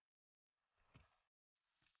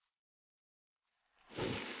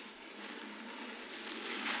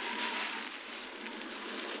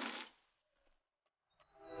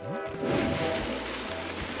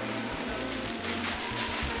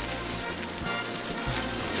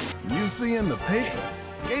 You see in the paper,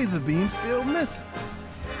 Gazer Beam's still missing.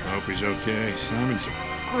 I hope he's okay. Simon's a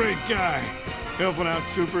great guy. Helping out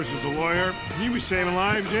supers as a lawyer, he was saving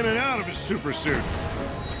lives in and out of his super suit.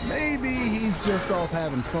 Maybe he's just off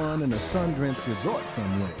having fun in a sun-drenched resort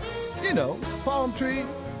somewhere. You know, palm trees,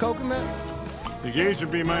 coconuts. The Gazer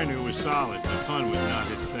Beam I knew was solid. The fun was not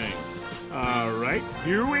his thing. All right,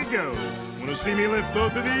 here we go. Want to see me lift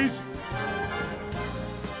both of these?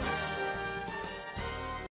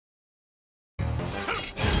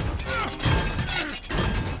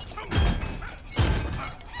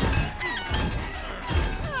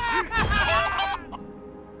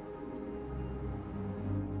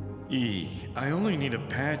 I only need a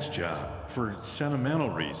patch job for sentimental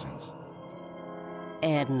reasons.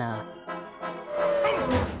 Edna.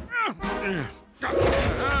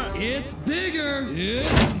 It's bigger!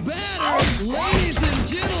 It's better! Ladies and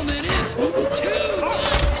gentlemen, it's too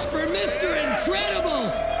much for Mr.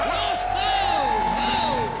 Incredible!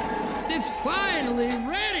 Whoa! It's finally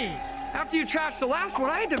ready! After you trashed the last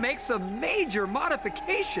one, I had to make some major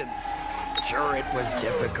modifications. Sure, it was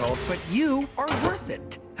difficult, but you are worth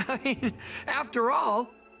it. I mean, after all,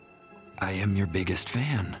 I am your biggest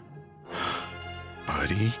fan.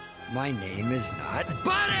 Buddy? My name is not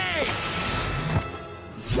Buddy!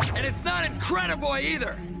 And it's not Incrediboy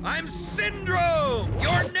either! I'm Syndrome,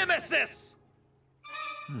 your nemesis!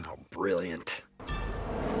 Oh, brilliant.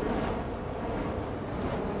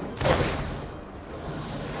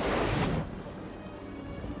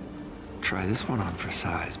 Try this one on for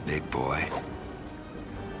size, big boy.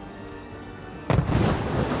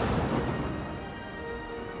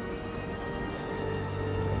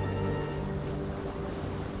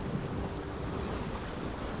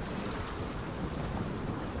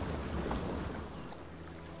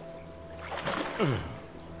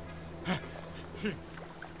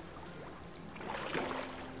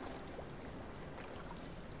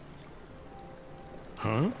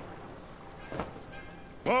 Huh?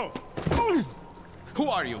 Whoa! Who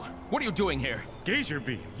are you? What are you doing here? Geyser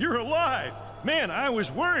Beam, you're alive! Man, I was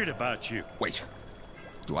worried about you. Wait.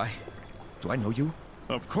 Do I know you?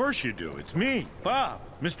 Of course you do. It's me, Bob.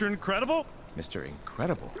 Mr. Incredible? Mr.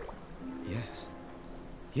 Incredible? Yes.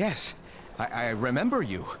 Yes. I remember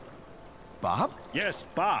you. Bob? Yes,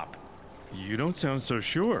 Bob. You don't sound so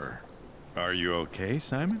sure. Are you okay,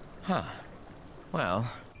 Simon? Huh. Well,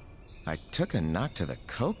 I took a knock to the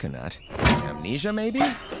coconut. Amnesia, maybe?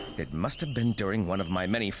 It must have been during one of my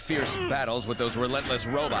many fierce battles with those relentless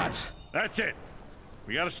robots. That's it.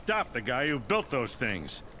 We gotta stop the guy who built those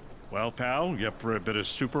things. Well, pal, you up for a bit of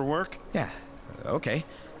super work? Yeah, okay.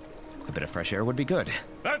 A bit of fresh air would be good.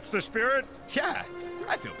 That's the spirit! Yeah,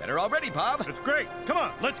 I feel better already, Bob. That's great. Come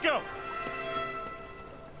on, let's go.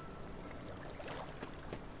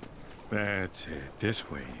 That's it.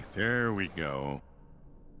 This way. There we go.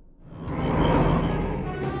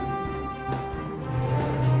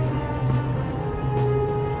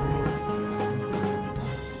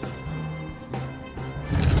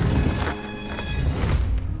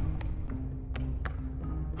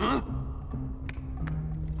 Huh?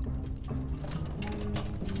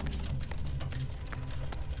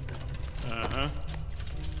 Uh-huh.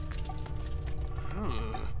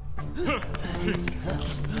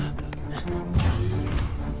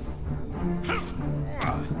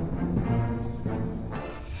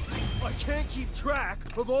 I can't keep track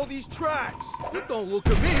of all these tracks. But don't look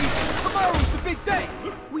at me. Tomorrow's the big day.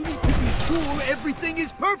 We need to be sure everything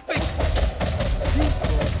is perfect.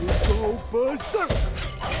 Secret will go berserk.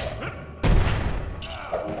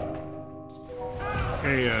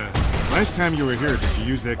 Hey, last time you were here, did you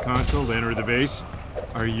use that console to enter the base?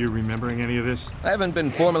 Are you remembering any of this? I haven't been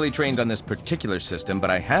formally trained on this particular system, but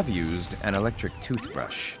I have used an electric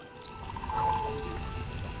toothbrush.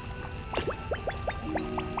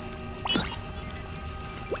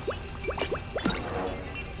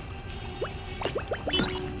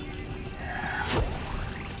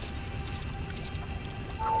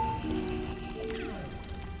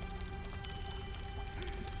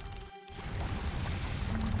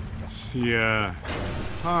 The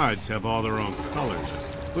pods have all their own colors.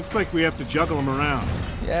 Looks like we have to juggle them around.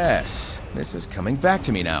 Yes, this is coming back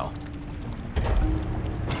to me now.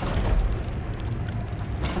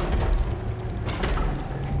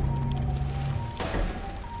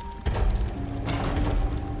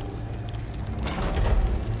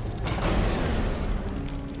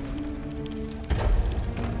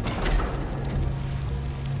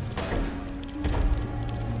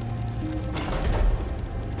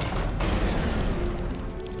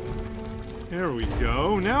 There we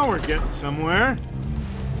go. Now we're getting somewhere.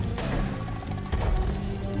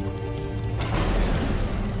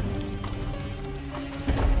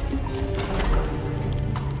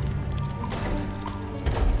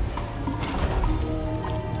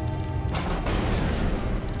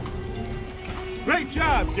 Great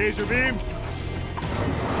job, Geyser Beam!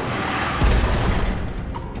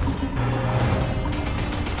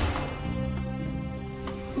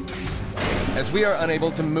 As we are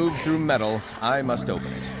unable to move through metal, I must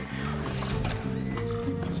open it.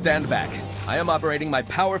 Stand back. I am operating my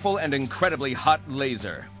powerful and incredibly hot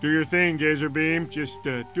laser. Do your thing, Geyser Beam. Just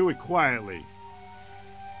do it quietly.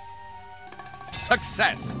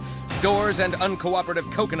 Success! Doors and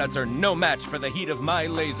uncooperative coconuts are no match for the heat of my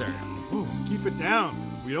laser. Ooh, keep it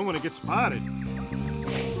down. We don't want to get spotted.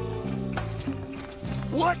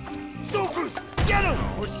 What? Zokers, get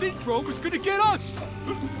him! Or Syndrome is gonna get us!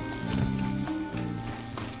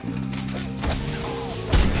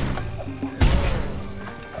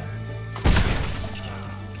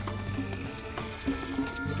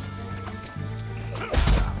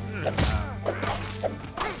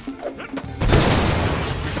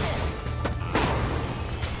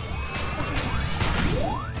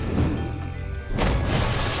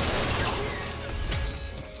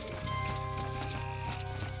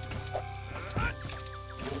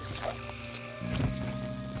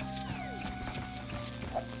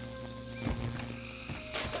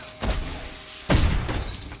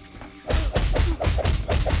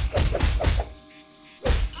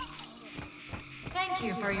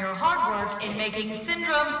 thank you for your hard work in making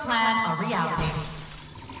Syndrome's plan a reality.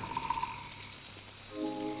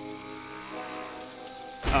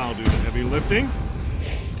 I'll do the heavy lifting.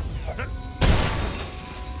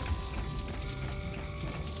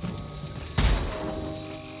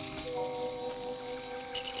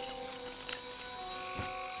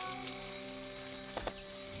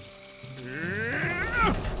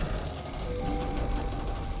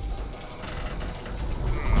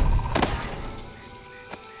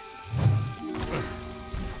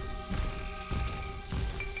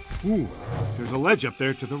 Ooh, there's a ledge up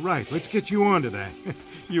there to the right. Let's get you onto that.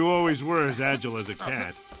 You always were as agile as a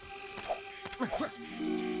cat.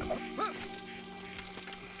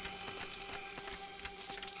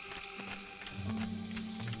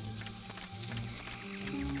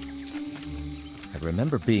 I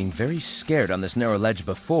remember being very scared on this narrow ledge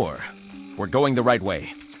before. We're going the right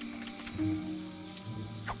way.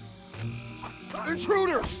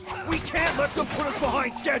 Intruders! We can't let them put us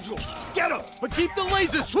behind schedule! Get them, but keep the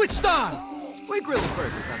lasers switched on! We grill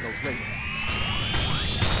burgers on those lasers.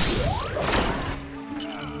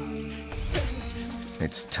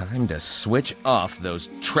 It's time to switch off those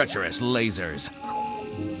treacherous lasers.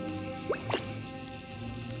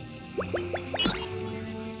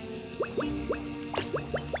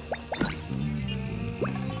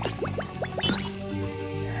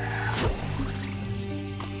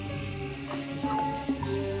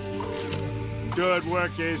 Good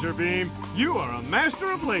work, Gazer Beam. You are a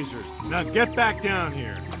master of lasers. Now get back down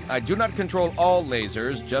here. I do not control all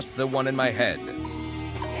lasers, just the one in my head.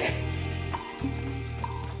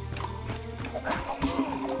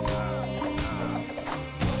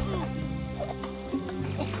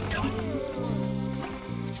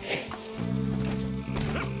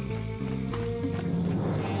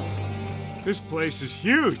 This place is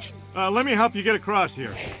huge. Let me help you get across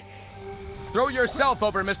here. Throw yourself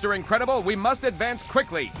over, Mr. Incredible. We must advance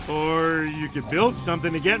quickly. Or you could build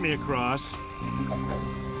something to get me across.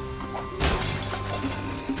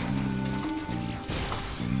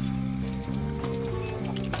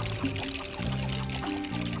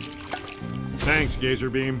 Thanks, Gazer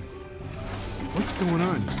Beam. What's going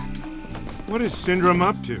on? What is Syndrome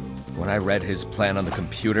up to? When I read his plan on the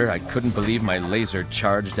computer, I couldn't believe my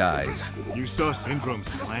laser-charged eyes. You saw Syndrome's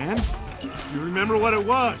plan? You remember what it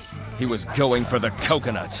was? He was going for the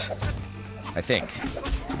coconuts. I think.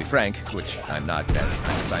 To be frank, which I'm not,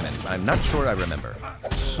 as Simon, I'm not sure I remember.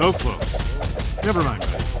 So close. Never mind.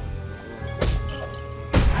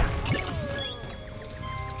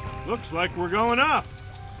 Looks like we're going up.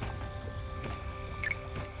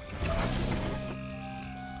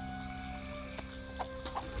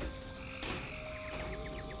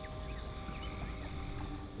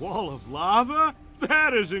 Wall of lava?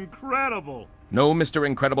 That is incredible! No, Mr.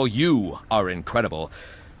 Incredible, you are incredible.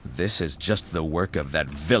 This is just the work of that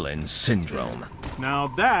villain, Syndrome.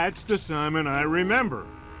 Now that's the Simon I remember.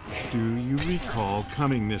 Do you recall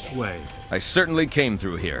coming this way? I certainly came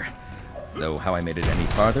through here. Though how I made it any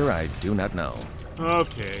farther, I do not know.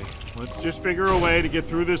 Okay, let's just figure a way to get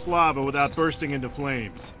through this lava without bursting into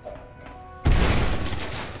flames.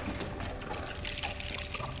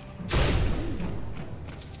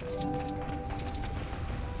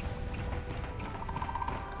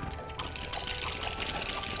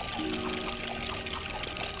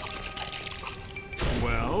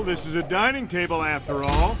 Well, this is a dining table after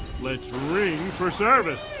all. Let's ring for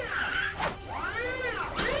service.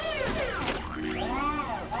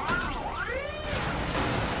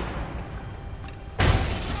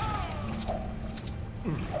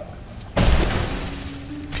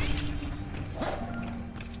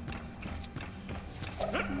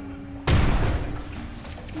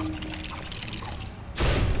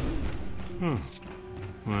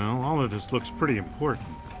 Well, all of this looks pretty important.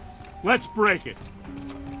 Let's break it.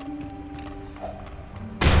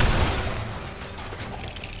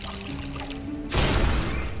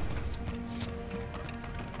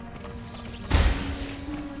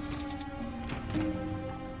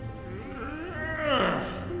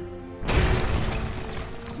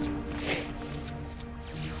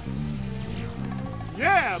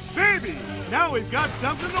 Yeah, baby! Now we've got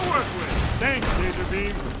something to work with. Thanks, Laser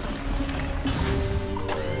Beam.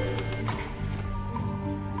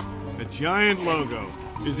 A giant logo.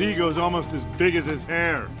 His ego's almost as big as his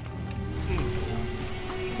hair.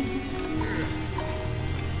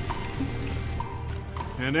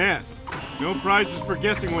 An S. No prizes for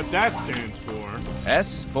guessing what that stands for.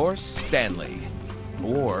 S for Stanley.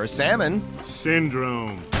 Or Salmon.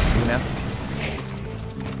 Syndrome. You know?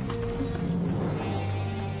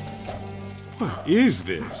 What is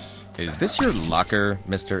this? Is this your locker,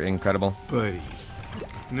 Mr. Incredible? Buddy,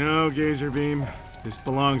 No, Gazer Beam. This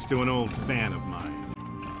belongs to an old fan of mine.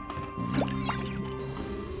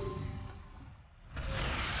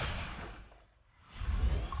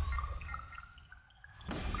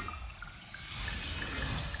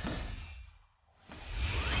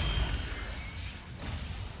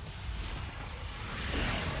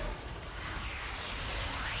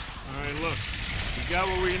 Alright, look. We got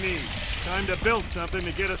what we need. Time to build something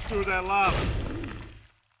to get us through that lava.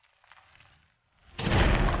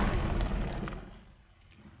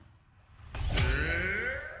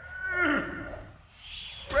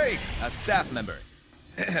 Great! A staff member.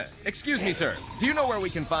 Excuse me, sir. Do you know where we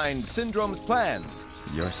can find Syndrome's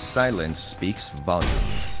plans? Your silence speaks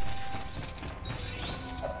volumes.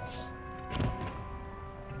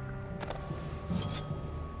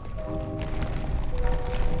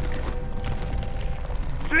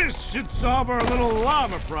 This should solve our little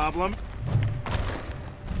lava problem.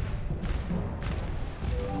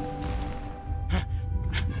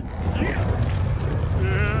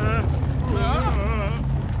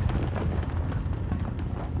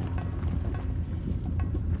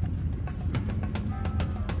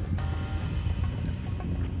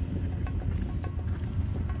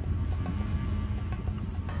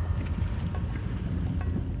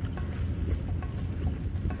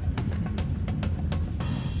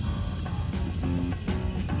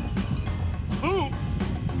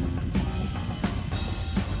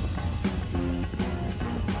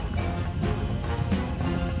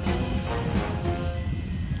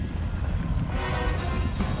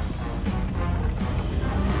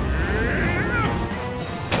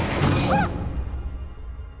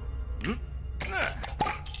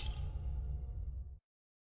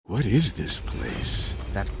 What is this place?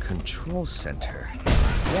 That control center.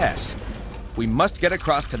 Yes. We must get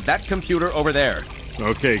across to that computer over there.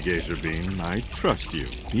 Okay, Gazer Beam, I trust you.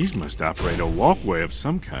 These must operate a walkway of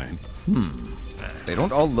some kind. They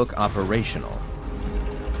don't all look operational.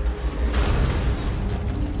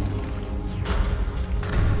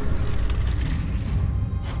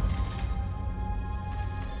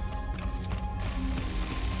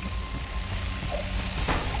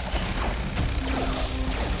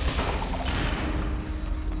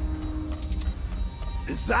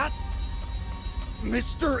 Is that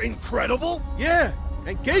Mr. Incredible? Yeah,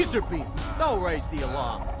 and Gazer Beam. Don't raise the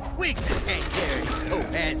alarm. We can take care of these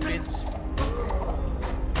co-hazards.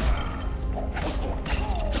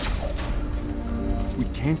 We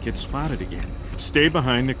can't get spotted again. Stay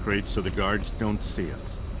behind the crates so the guards don't see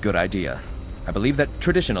us. Good idea. I believe that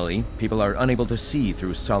traditionally, people are unable to see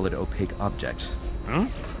through solid opaque objects. Huh?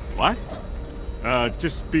 What?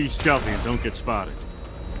 Just be stealthy and don't get spotted.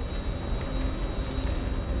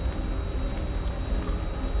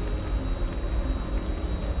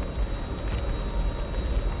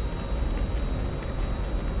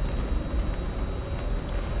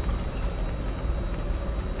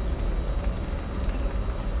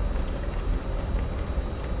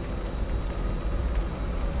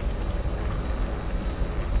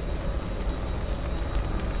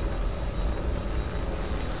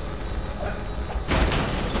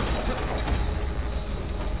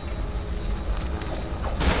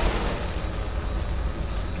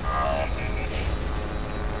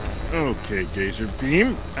 Okay, Gazer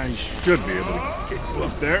Beam. I should be able to get you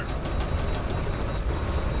up there.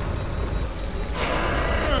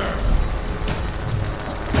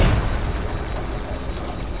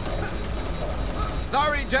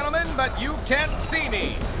 Sorry, gentlemen, but you can't see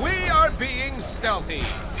me. We are being stealthy.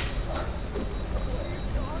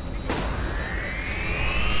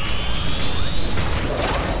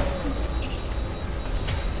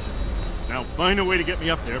 Now find a way to get me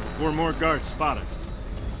up there before more guards spot us.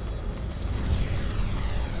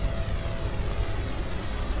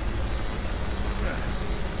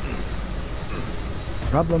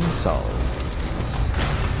 Problem solved.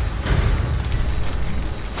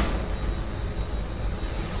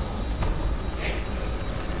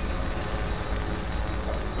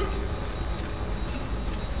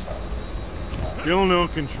 Still no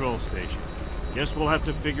control station. Guess we'll have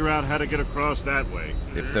to figure out how to get across that way.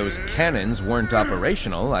 If those cannons weren't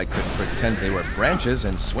operational, I could pretend they were branches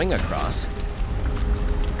and swing across.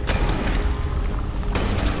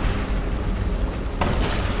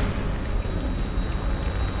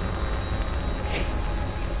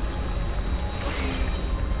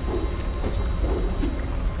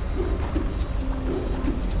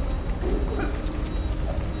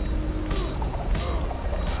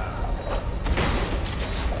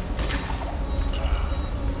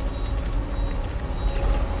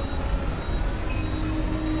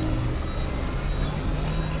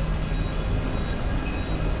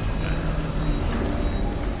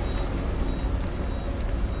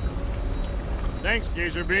 Thanks,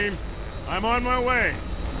 Gazer Beam. I'm on my way.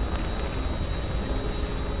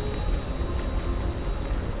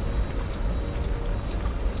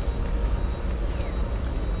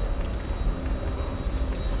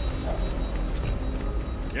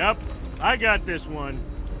 Yep, I got this one.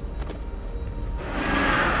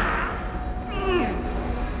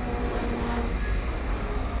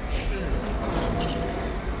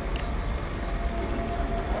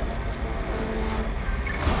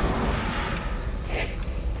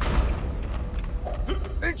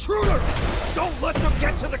 Intruders! Don't let them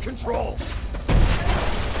get to the controls!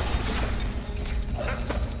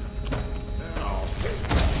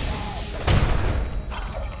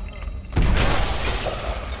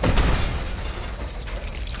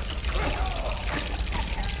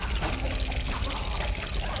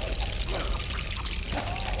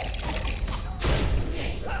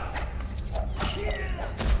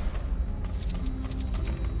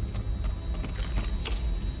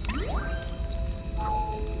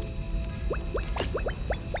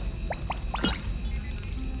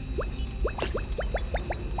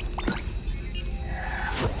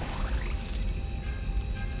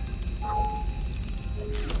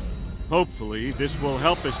 Hopefully, this will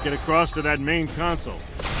help us get across to that main console.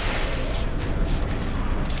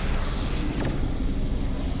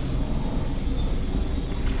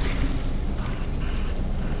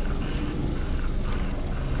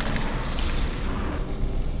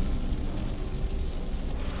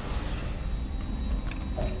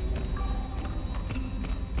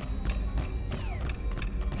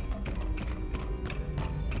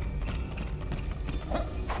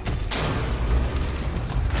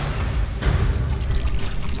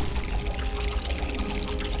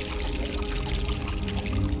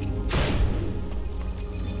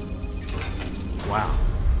 Wow.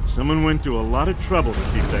 Someone went to a lot of trouble to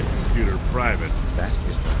keep that computer private. That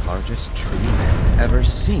is the largest tree I've ever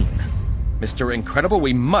seen. Mr. Incredible,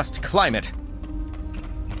 we must climb it.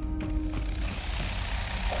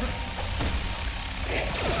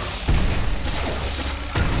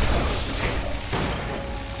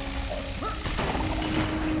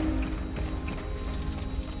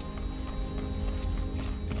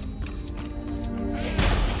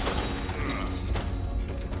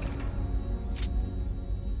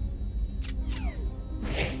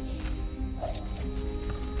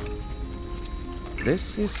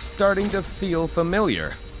 This is starting to feel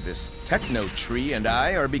familiar. This techno tree and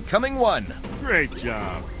I are becoming one. Great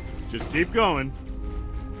job. Just keep going.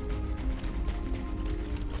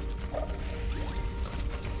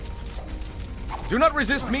 Do not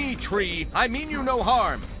resist me, tree. I mean you no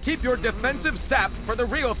harm. Keep your defensive sap for the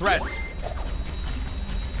real threats.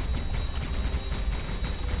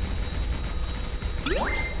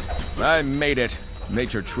 I made it.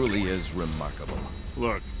 Nature truly is remarkable.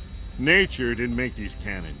 Look. Nature didn't make these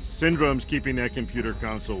cannons. Syndrome's keeping that computer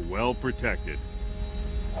console well protected.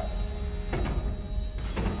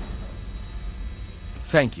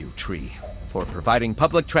 Thank you, Tree, for providing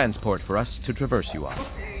public transport for us to traverse you on.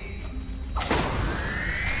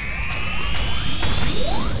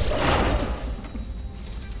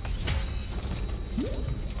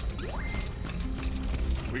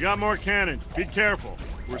 We got more cannons. Be careful.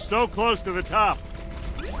 We're so close to the top.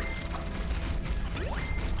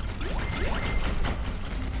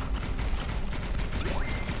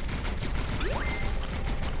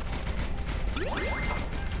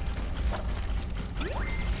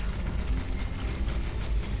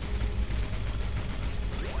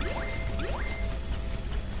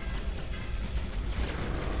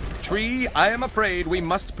 Tree, I am afraid we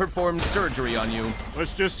must perform surgery on you.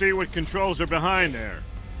 Let's just see what controls are behind there.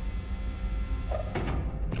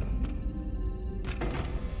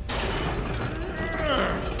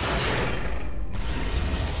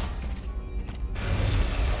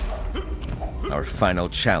 Our final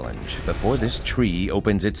challenge before this tree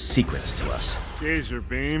opens its secrets to us. Gazer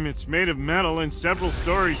beam, it's made of metal and several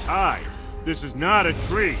stories high. This is not a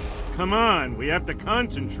tree. Come on, we have to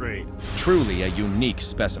concentrate. Truly a unique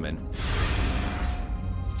specimen.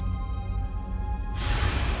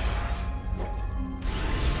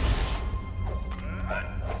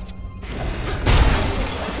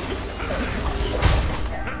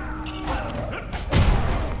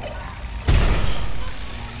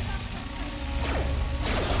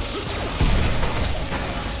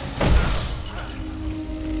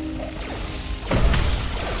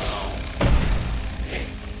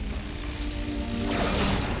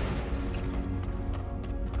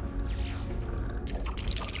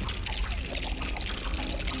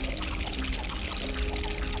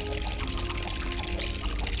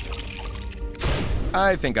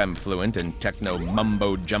 I think I'm fluent in techno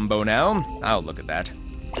mumbo jumbo now. I'll look at that.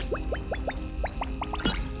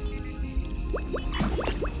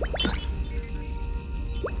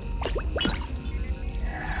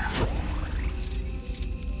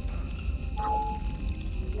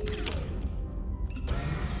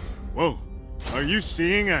 Whoa, are you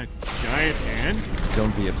seeing a giant hand?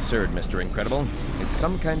 Don't be absurd, Mr. Incredible. It's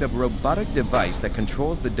some kind of robotic device that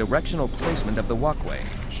controls the directional placement of the walkway.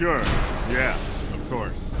 Sure, yeah, of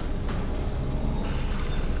course.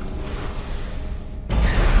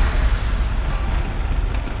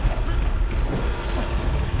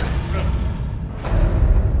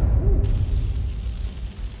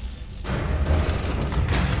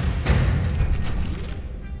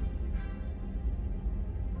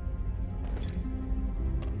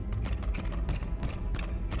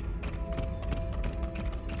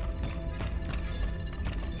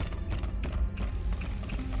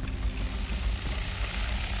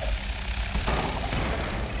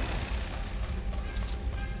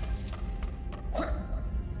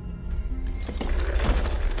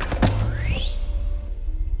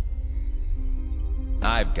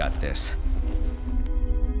 I've got this.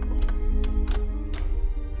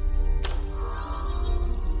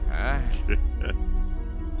 Huh?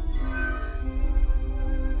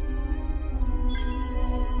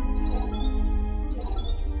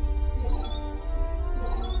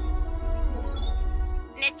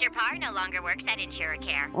 Mr. Parr no longer works at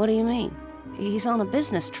InsurerCare. What do you mean? He's on a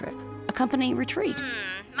business trip, a company retreat.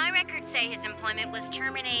 My records say his employment was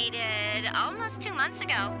terminated almost 2 months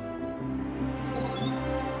ago.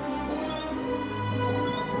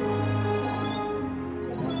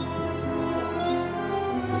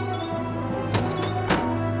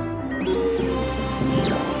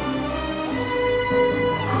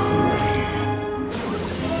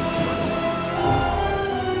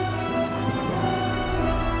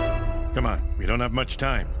 Come on, we don't have much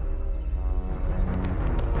time.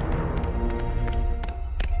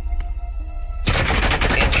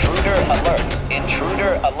 Intruder alert!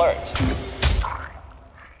 Intruder alert!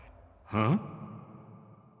 Huh?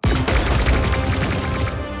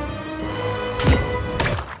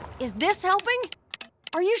 Is this helping?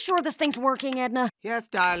 Are you sure this thing's working, Edna? Yes,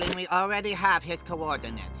 darling, we already have his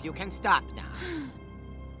coordinates. You can stop now.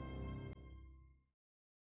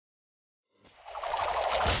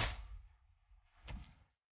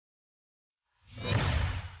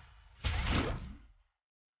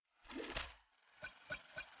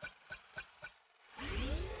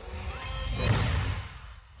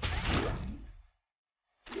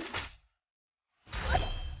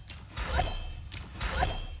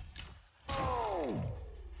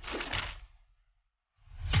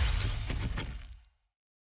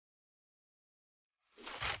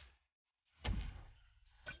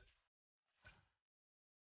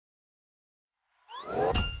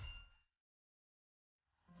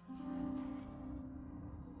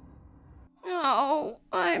 Oh,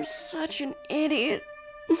 I'm such an idiot.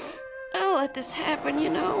 I let this happen, you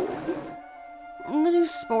know. The new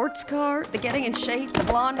sports car, the getting in shape, the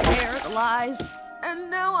blonde hair, the lies.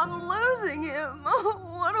 And now I'm losing him.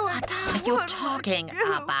 What do I do? What are you talking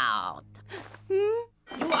about? You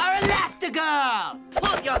are Elastigirl!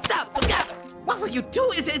 Pull yourself together! What will you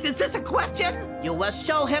do? Is this a question? You will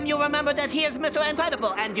show him you remember that he is Mr.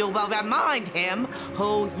 Incredible, and you will remind him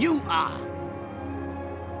who you are.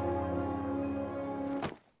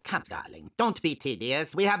 Come, darling, don't be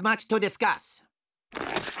tedious. We have much to discuss.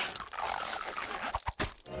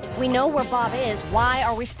 If we know where Bob is, why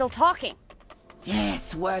are we still talking?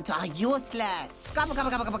 Yes, words are useless. Come.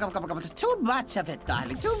 Too much of it,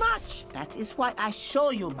 darling, too much. That is why I show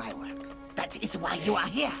you my work. That is why you are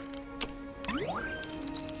here.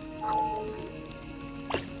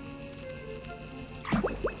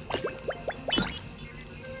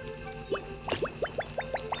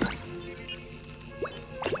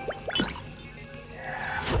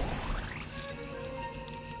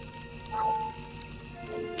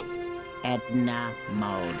 Edna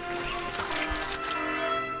mode.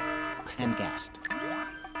 And guest.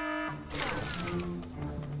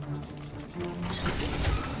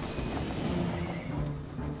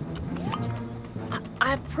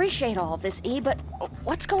 I appreciate all of this, E, but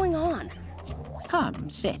what's going on? Come,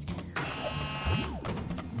 sit.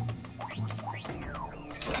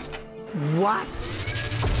 What?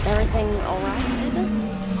 Everything all right, Edna?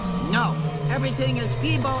 No, everything is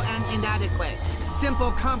feeble and inadequate.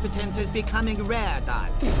 Simple competence is becoming rare,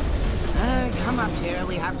 darling. Come up here,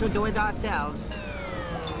 we have to do it ourselves.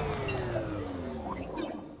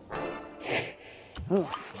 Ooh,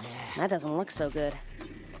 that doesn't look so good.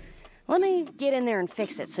 Let me get in there and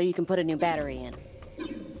fix it so you can put a new battery in.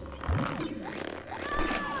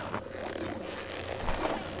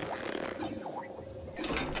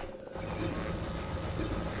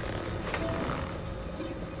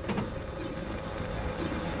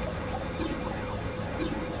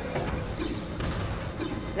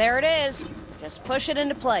 There it is. Just push it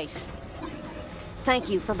into place. Thank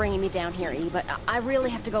you for bringing me down here, E, but I really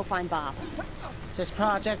have to go find Bob. This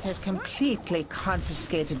project has completely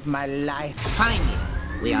confiscated my life. Finally,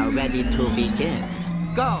 we are ready to begin.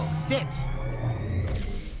 Go, sit.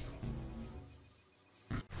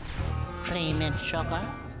 Cream and sugar.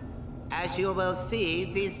 As you will see,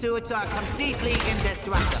 these suits are completely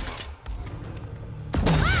indestructible.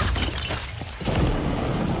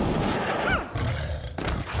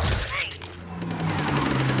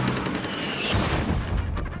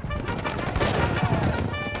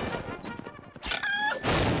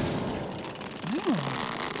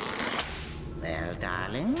 Well,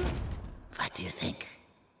 darling, what do you think?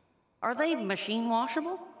 Are they machine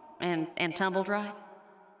washable and tumble dry?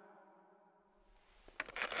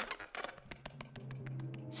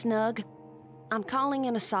 Snug, I'm calling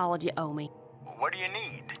in a solid you owe me. What do you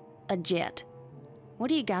need? A jet. What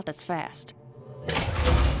do you got that's fast?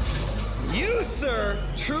 You, sir,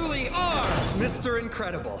 truly are Mr.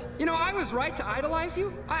 Incredible. You know, I was right to idolize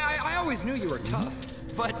you. I always knew you were tough.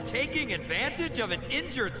 But taking advantage of an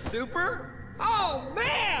injured super? Oh,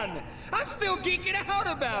 man! I'm still geeking out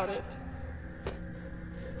about it.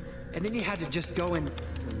 And then you had to just go and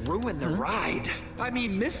ruin the ride. I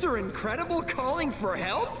mean, Mr. Incredible calling for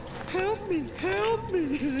help? Help me, help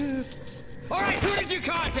me. All right, who did you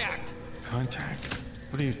contact? Contact?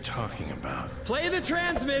 What are you talking about? Play the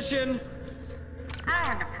transmission.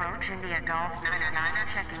 Island approach, India Golf 909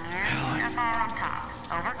 checking in. FR on top.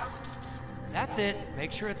 Over. That's it.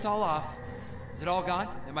 Make sure it's all off. Is it all gone?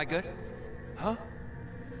 Am I good? Huh?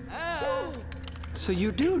 So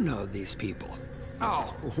you do know these people?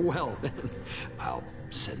 Oh, well then, I'll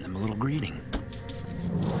send them a little greeting.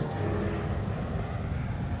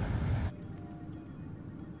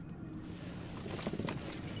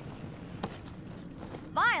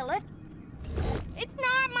 Violet? It's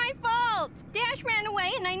not my fault! Dash ran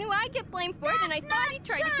away and I knew I'd get blamed for it and I thought he'd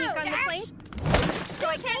try to sneak on the plane. So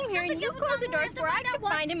I came here and you closed the doors where I could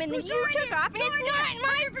find him and then you took off and it's not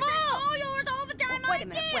my fault! All yours all the time. Wait a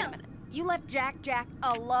minute. You left Jack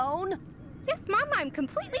alone? Yes, Mom, I'm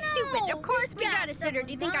completely stupid. Of course we got a sitter.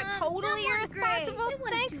 Do you think I'm totally irresponsible?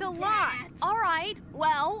 Thanks a lot. All right,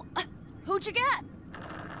 well, who'd you get?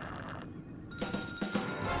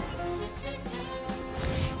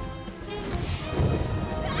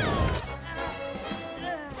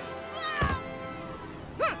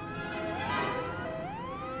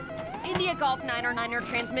 India Golf 909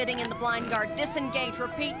 transmitting in the blind guard. Disengage,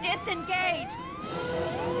 repeat, disengage.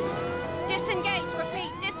 Disengage,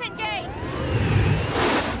 repeat, disengage.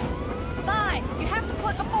 5, you have to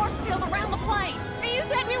put a force field around the plane. You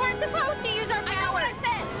said we weren't supposed to use our I know what I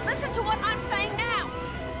said. Listen to what I'm saying now.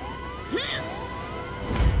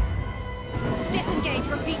 Disengage,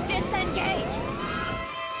 repeat, disengage.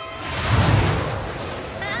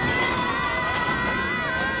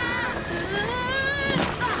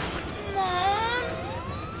 Mom!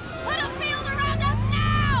 Put a field around us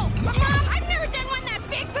now! But Mom, I've never done one that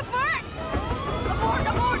big before! Abort,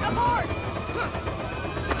 abort, abort!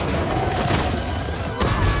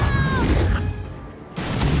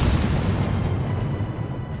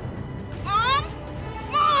 Mom?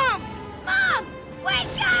 Mom! Mom!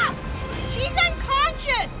 Wake up! She's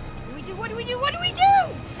unconscious! What do we do? What do we do?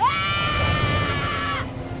 Ah!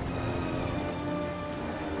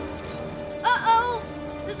 Uh-oh!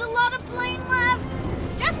 There's a lot of plane left!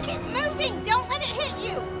 Just keep moving! Don't let it hit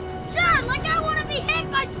you! Sure, like I want to be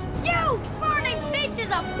hit by huge burning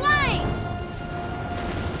pieces of flame!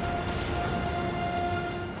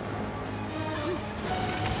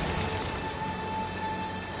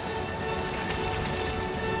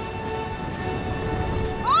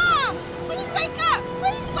 Mom! Please wake up!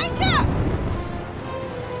 Please wake up!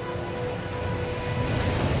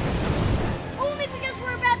 Only because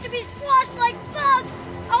we're about to be squashed like bugs!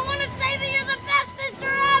 I want to say that you're the best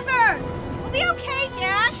sister ever! We'll be okay,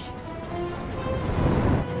 Dash!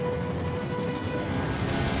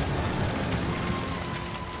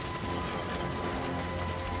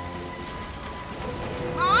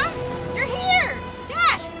 Mom? You're here!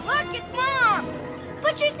 Dash, look, it's Mom!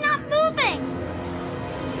 But she's not moving!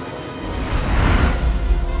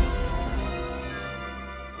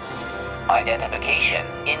 Identification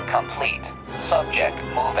incomplete. Subject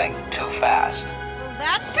moving too fast. Well,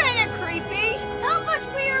 that's kind of creepy. Help us,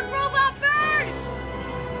 weird robot bird!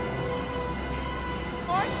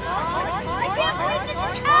 I can't believe this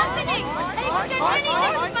is happening! I haven't done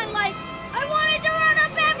anything with my life! I wanted to run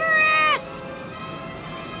up Everest!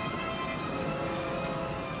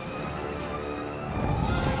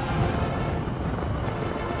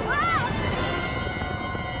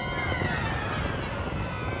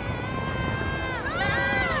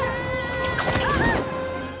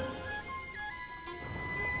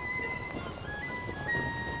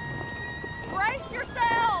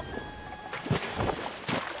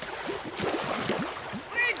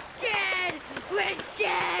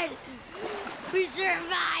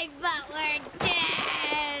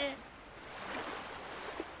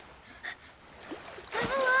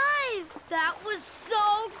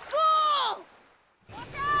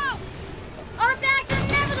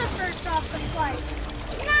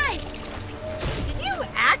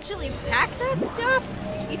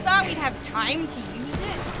 have time to use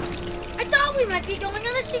it? I thought we might be going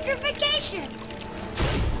on a secret vacation.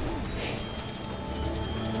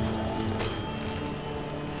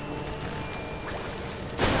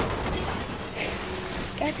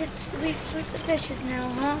 Guess it sleeps with the fishes now,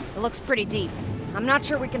 huh? It looks pretty deep. I'm not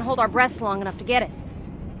sure we can hold our breaths long enough to get it.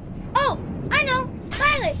 Oh, I know!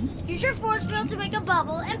 Pilot! Use your force field to make a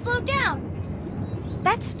bubble and float down!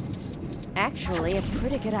 That's actually a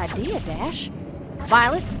pretty good idea, Dash.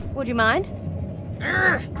 Violet, would you mind?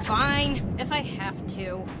 Fine, if I have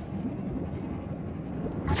to.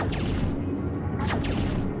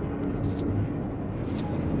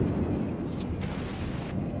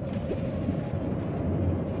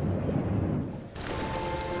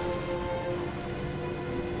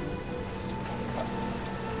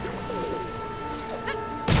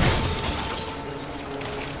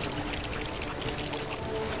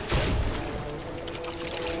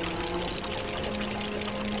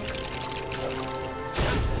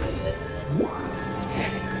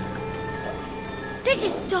 This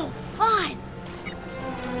is so fun!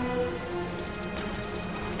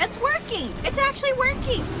 It's working! It's actually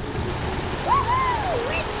working! Woohoo!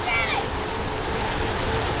 We did it!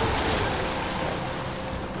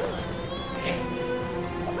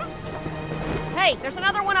 Hey, there's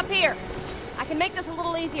another one up here. I can make this a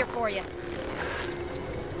little easier for you.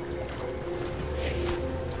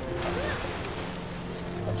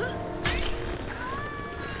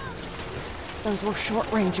 Those were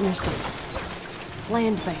short-range missiles.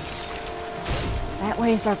 Land-based. That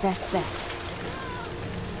way is our best bet.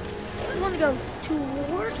 You want to go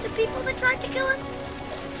toward the people that tried to kill us?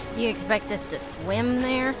 Do you expect us to swim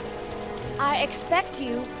there? I expect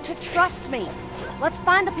you to trust me. Let's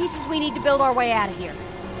find the pieces we need to build our way out of here.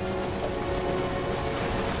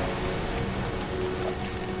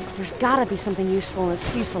 There's gotta be something useful in this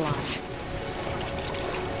fuselage.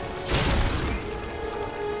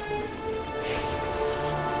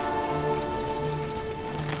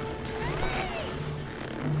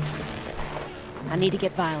 I need to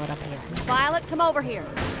get Violet up here. Violet, come over here.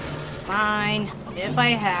 Fine, if I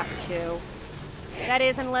have to. That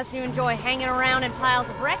is, unless you enjoy hanging around in piles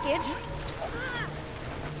of wreckage.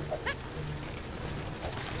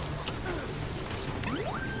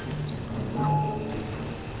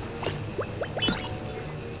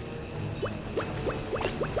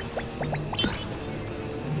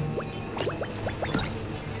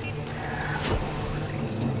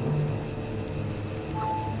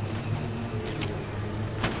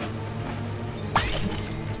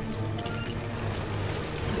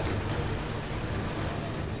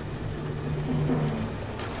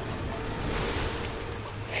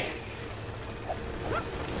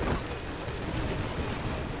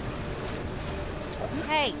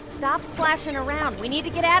 Hey, stop splashing around. We need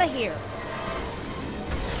to get out of here.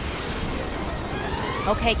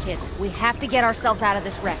 Okay, kids, we have to get ourselves out of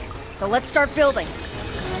this wreck. So let's start building.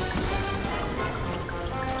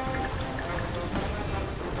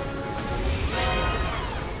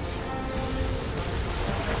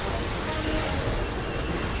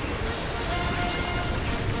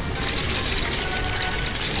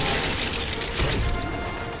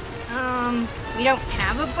 We don't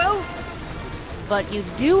have a boat? But you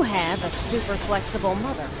do have a super flexible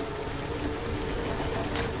mother.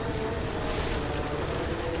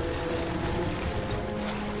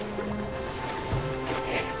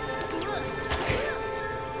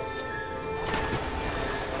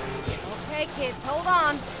 Okay, kids, hold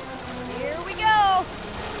on. Here we go.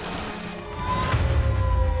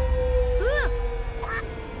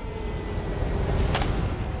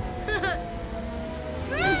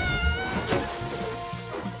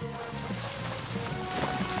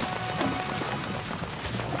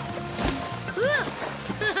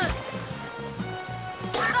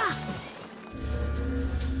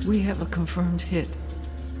 We have a confirmed hit.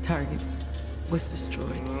 Target was destroyed.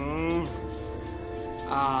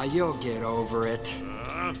 You'll get over it.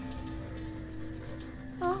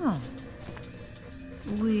 Oh.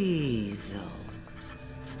 Weasel.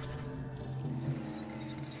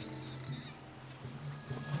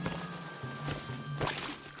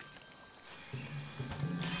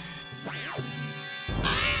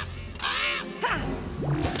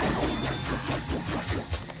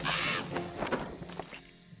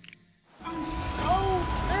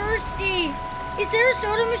 Is there a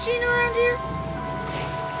soda machine around here?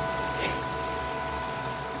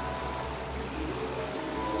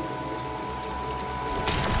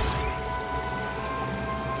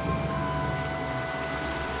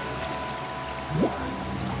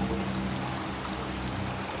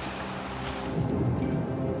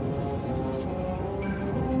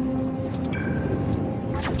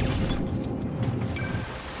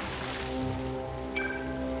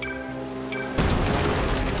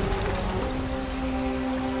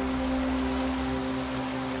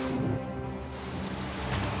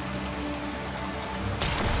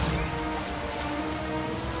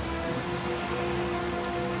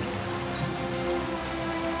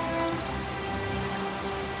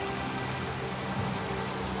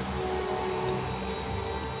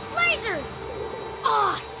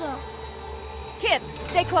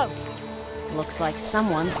 Stay close. Looks like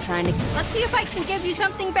someone's trying to... Let's see if I can give you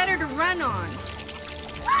something better to run on.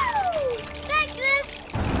 Woo! Thanks, sis!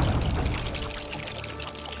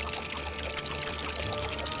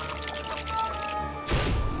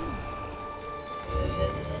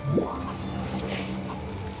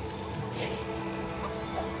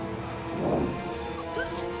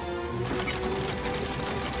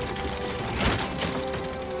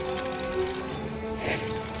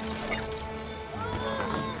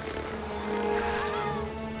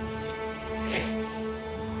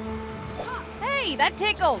 Hey, that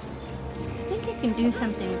tickles! I think I can do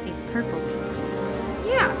something with these purple pieces.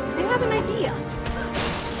 Yeah, I have an idea.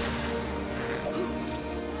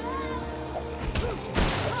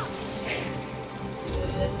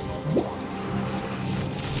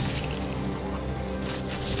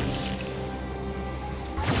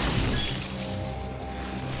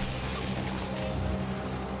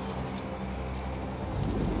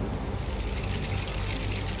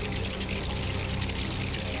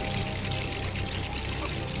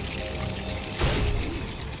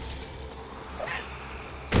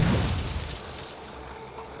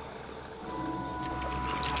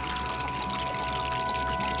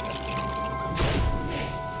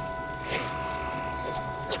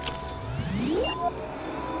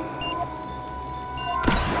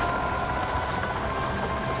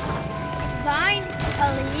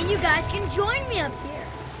 You guys can join me up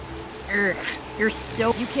here. Ugh, you're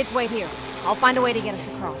so... You kids wait here. I'll find a way to get us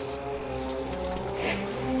across.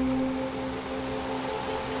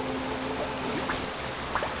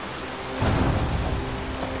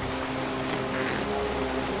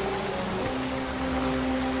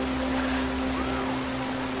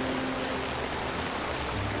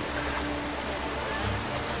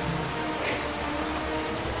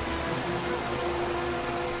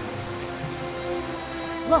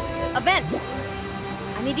 Look, a vent!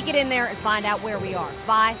 I need to get in there and find out where we are.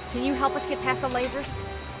 Vi, can you help us get past the lasers?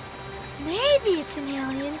 Maybe it's an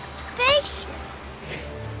alien spaceship.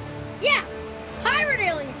 Yeah, pirate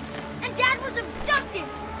aliens. And Dad was abducted,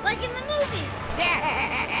 like in the movies.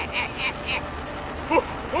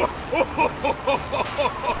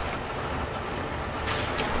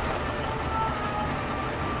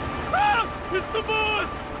 Ah! It's the boss!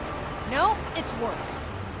 No, it's worse.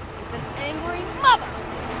 It's an angry mother!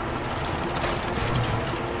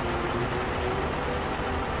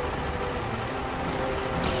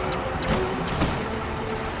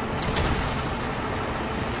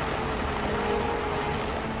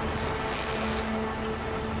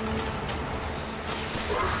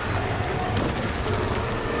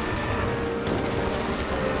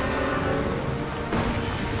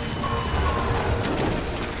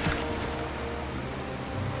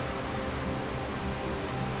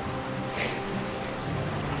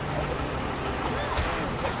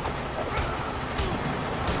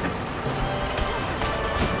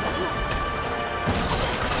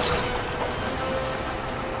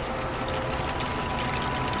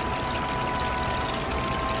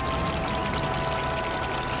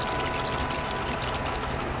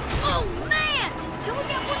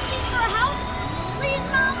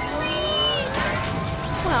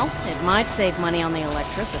 It might save money on the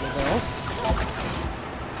electricity bills.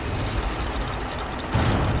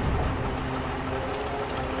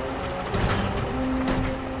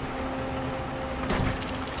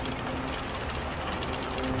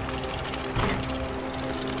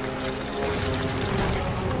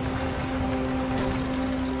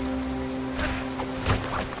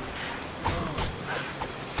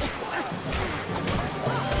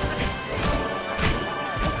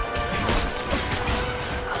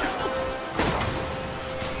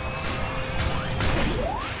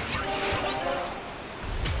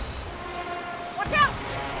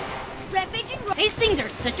 These things are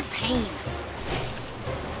such a pain.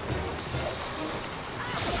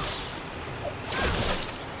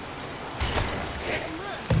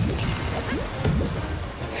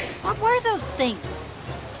 What were those things?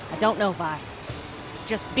 I don't know, Vi.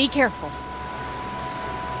 Just be careful.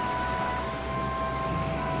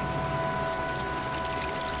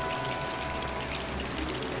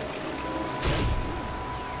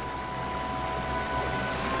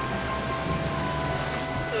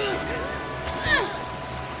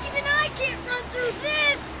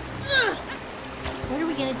 What are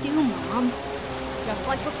we gonna do, Mom? Just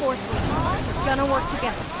like before, sweetheart. We're gonna work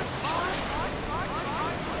together.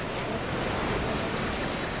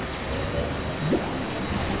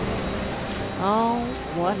 Oh,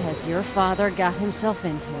 what has your father got himself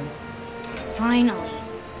into? Finally.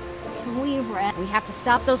 Can we rest? We have to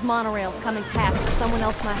stop those monorails coming past or someone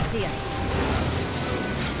else might see us.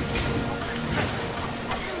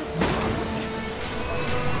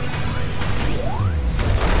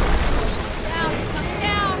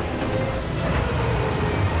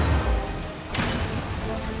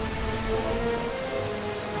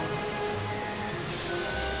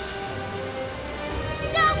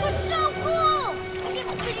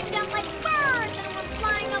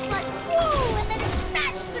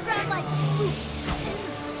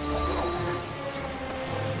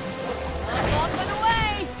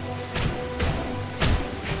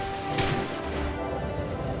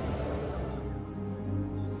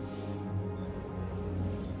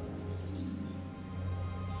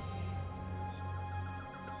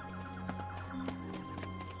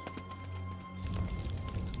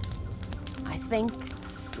 think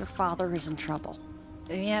your father is in trouble.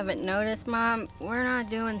 If you haven't noticed, Mom, we're not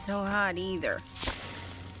doing so hot either.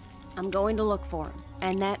 I'm going to look for him,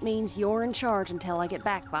 and that means you're in charge until I get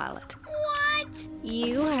back, Violet. What?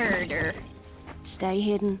 You heard her. Stay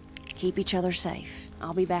hidden, keep each other safe.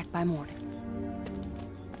 I'll be back by morning.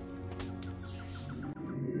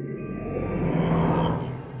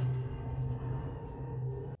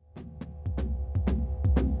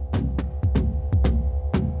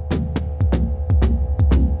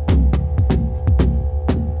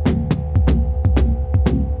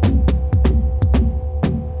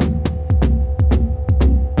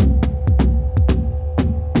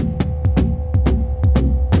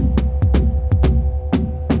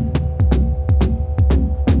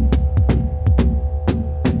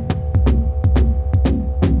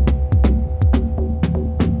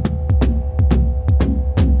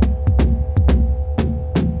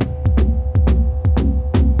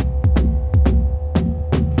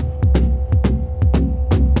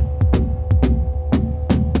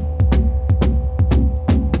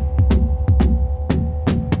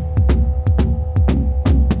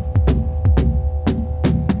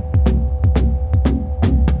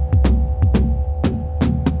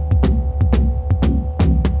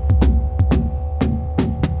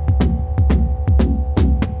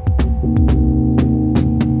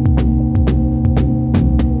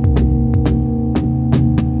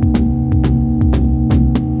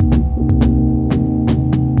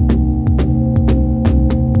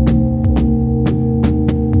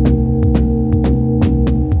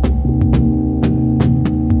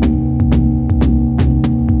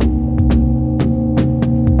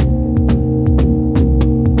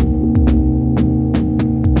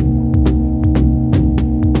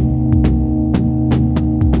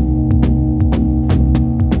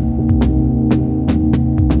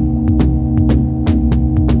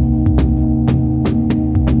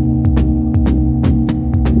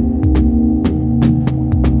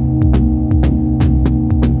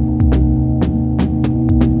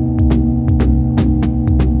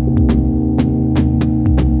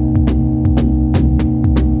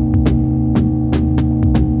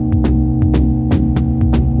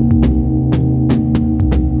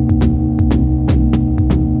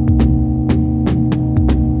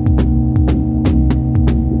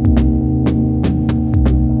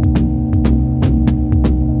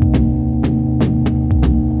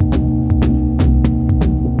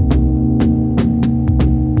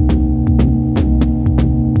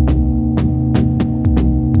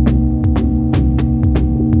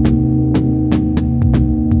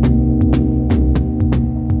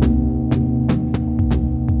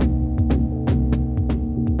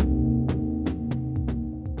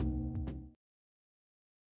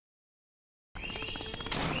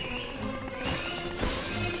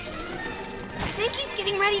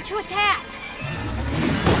 ready to attack.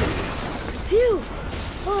 Phew!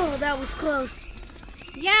 Oh, that was close.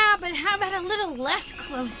 Yeah, but how about a little less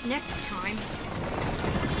close next time?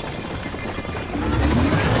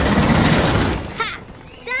 Ha!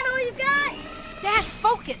 That all you got? Dash,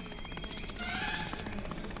 focus.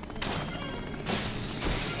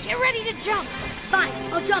 Get ready to jump. Fine,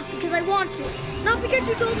 I'll jump because I want to, not because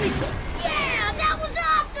you told me to. Yeah, that was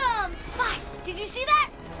awesome! Fine, did you see that?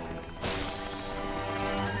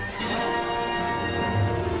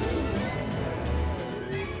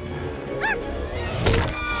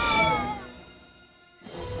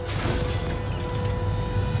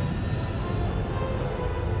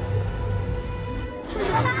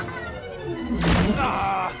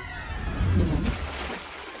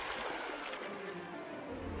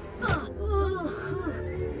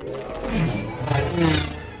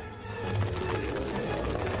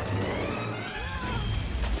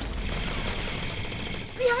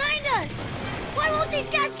 Behind us! Why won't these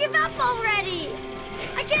guys give up already?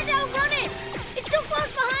 I can't outrun it! It's too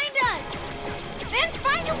close behind us! Then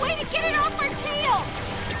find a way to get it off our tail!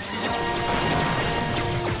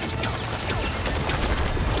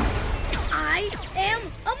 I am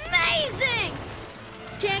amazing!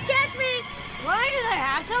 Can't catch me! Why do they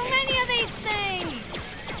have so many of these things?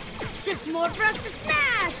 Just more for us to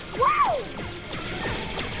smash! Whoa!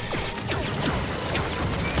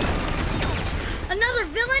 Another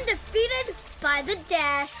villain defeated by the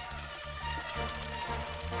dash.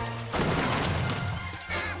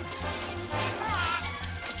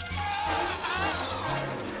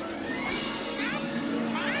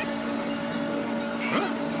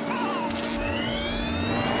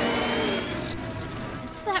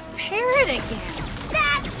 It's that parrot again.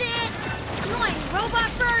 That's it! Annoying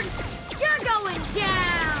robot bird, you're going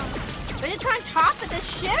down! But it's on top of the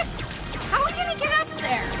ship? How are we gonna get up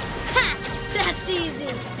there? Ha! That That's easy.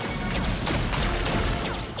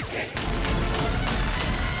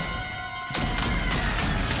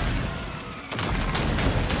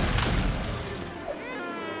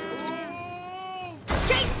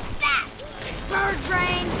 Take that, bird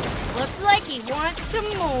brain. Looks like he wants some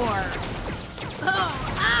more. Oh,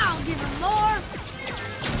 I'll give him more.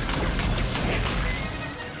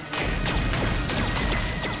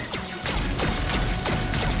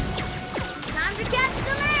 Time to catch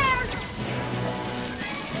some air.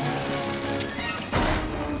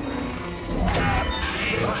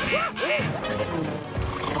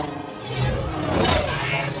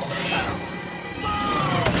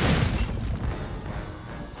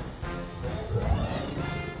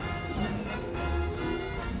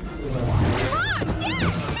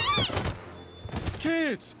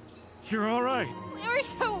 Kids, you're all right. We were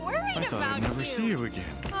so worried I thought about I'd never see you again.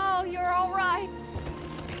 Oh, you're all right.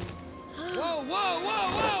 Whoa, whoa, whoa,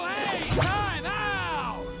 whoa! Hey, time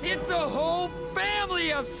out! It's a whole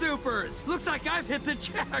family of supers. Looks like I've hit the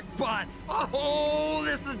jackpot. Oh,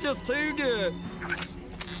 this is just too good.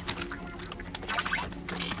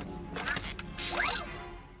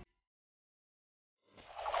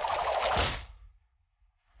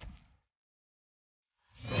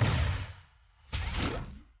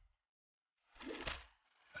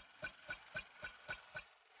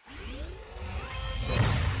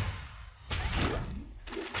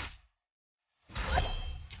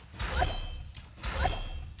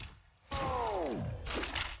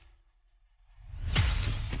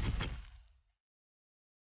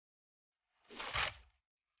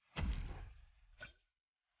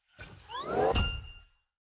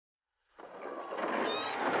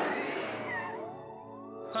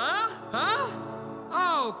 Huh?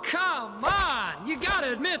 Oh, come on! You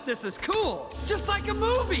gotta admit this is cool. Just like a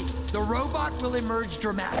movie. The robot will emerge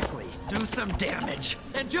dramatically, do some damage.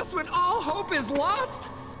 And just when all hope is lost,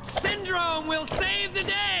 Syndrome will save the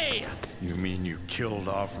day! You mean you killed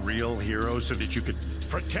off real heroes so that you could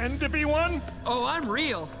pretend to be one? Oh, I'm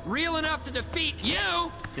real. Real enough to defeat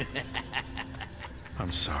you!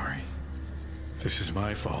 I'm sorry. This is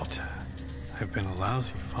my fault. I've been a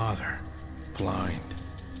lousy father. Blind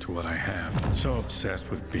to what I have. So obsessed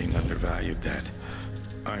with being undervalued that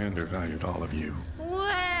I undervalued all of you.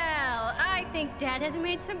 Well, I think Dad has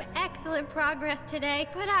made some excellent progress today,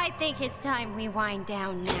 but I think it's time we wind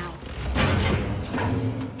down now.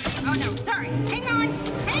 Oh no, sorry. Hang on!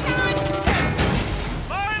 Hang on!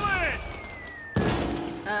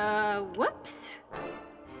 Whoops.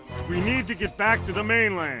 We need to get back to the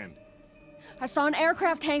mainland. I saw an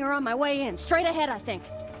aircraft hangar on my way in. Straight ahead, I think.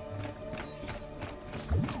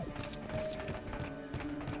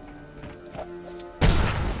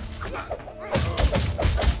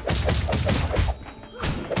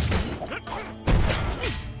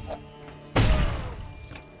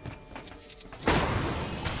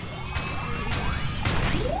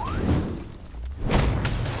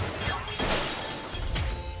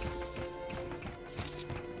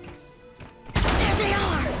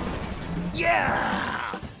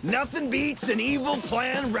 Yeah! Nothing beats an evil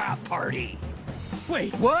plan rap party.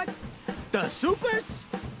 Wait, what? The supers?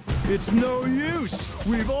 It's no use.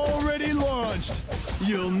 We've already launched.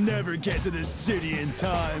 You'll never get to the city in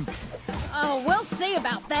time. Oh, we'll see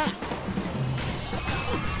about that.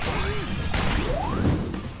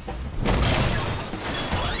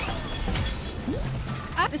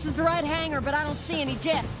 This is the right hangar, but I don't see any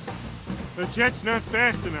jets. The jet's not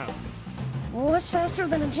fast enough. What's faster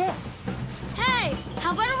than a jet? Hey,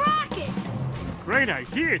 how about a rocket? Great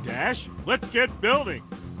idea, Dash. Let's get building.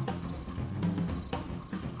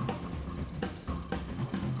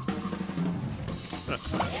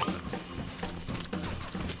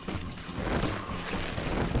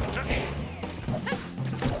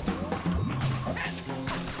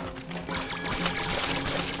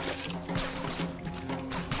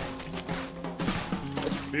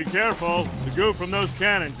 Be careful. The goo from those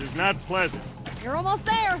cannons is not pleasant. You're almost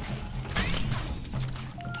there.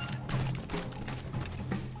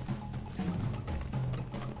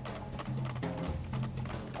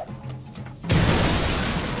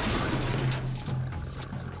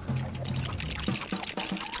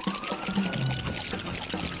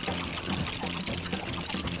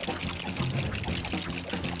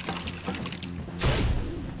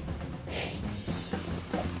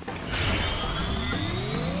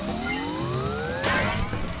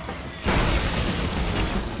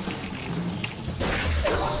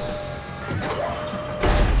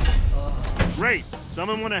 Great.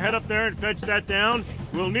 Someone want to head up there and fetch that down?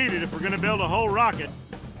 We'll need it if we're going to build a whole rocket.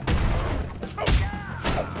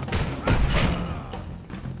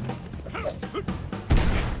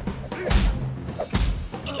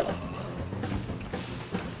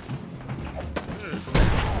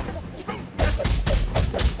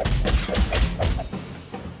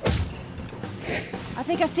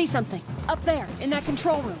 think I see something. Up there, in that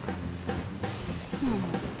control room.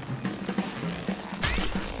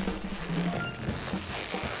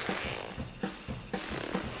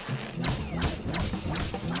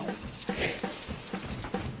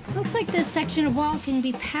 Looks like this section of wall can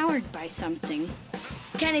be powered by something.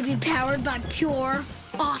 Can it be powered by pure,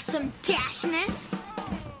 awesome dashness?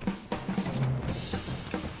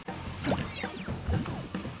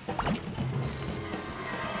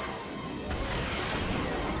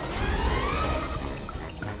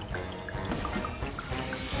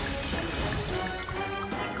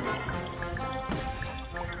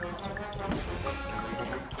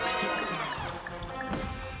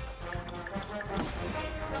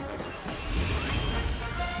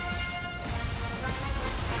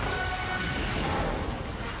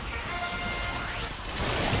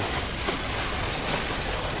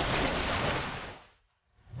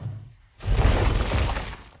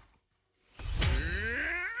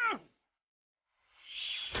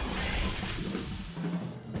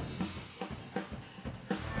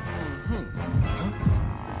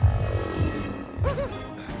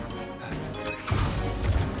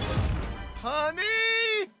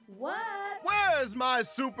 Honey! What? Where's my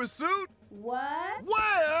super suit? What?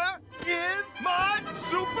 Where is my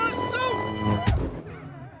super suit?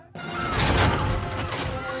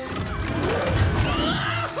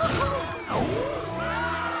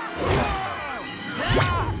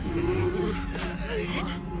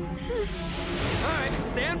 All right,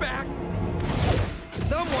 stand back.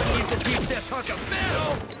 Someone needs to teach this hunk of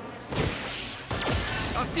metal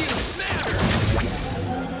a few manners.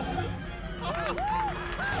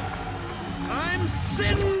 I'm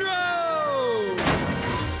Syndrome!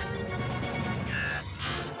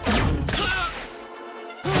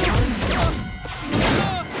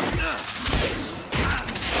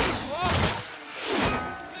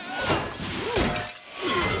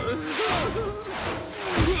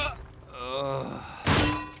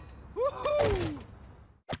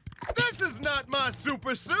 This is not my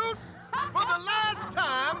super suit! For the last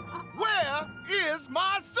time, where is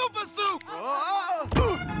my super suit?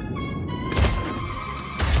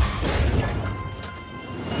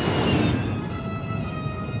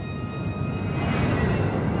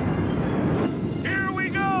 Here we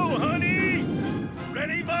go, honey!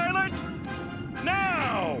 Ready, Violet?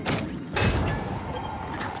 Now!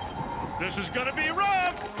 This is gonna be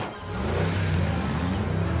rough!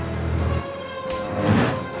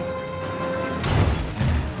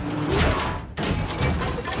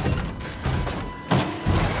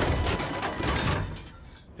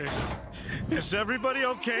 Is everybody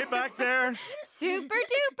okay back there? Super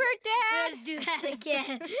duper, Dad! Let's do that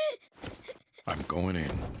again. I'm going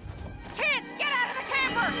in. Kids, get out of the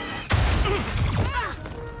camper!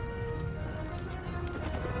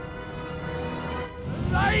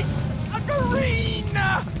 Lights! A green!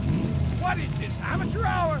 What is this, amateur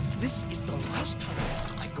hour? This is the last time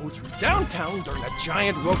I go through downtown during a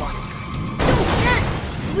giant robot attack. Dad,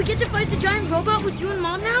 do we get to fight the giant robot with you and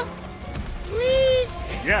Mom now? Please?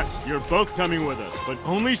 Yes, you're both coming with us, but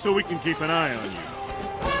only so we can keep an eye on you.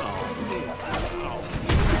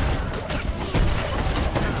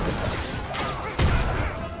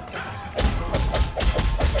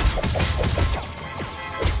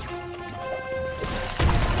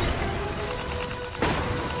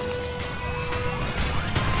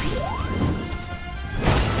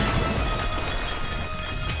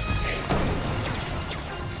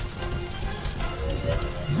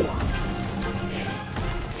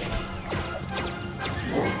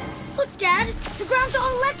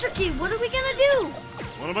 What are we gonna do?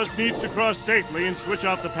 One of us needs to cross safely and switch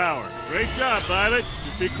off the power. Great job, Violet.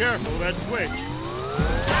 Just be careful of that switch.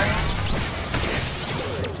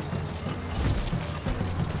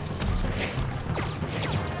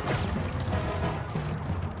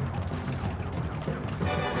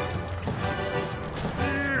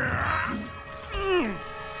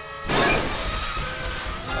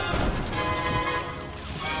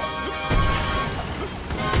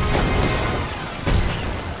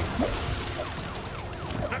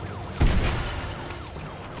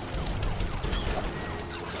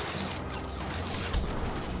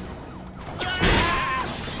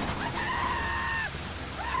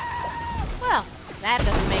 That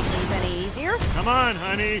doesn't make things any easier. Come on,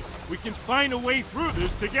 honey. We can find a way through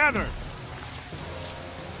this together.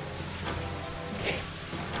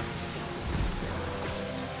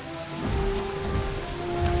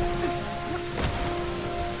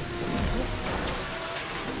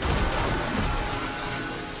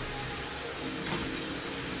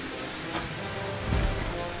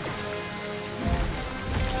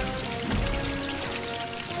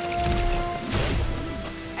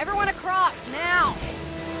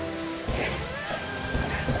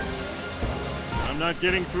 not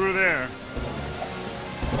getting through there.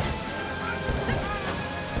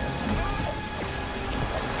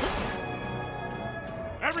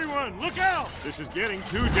 Everyone, look out! This is getting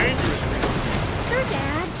too dangerous. Sure,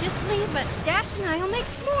 Dad. Just leave us. Dash and I will make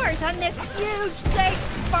s'mores on this huge, safe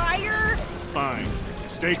fire. Fine.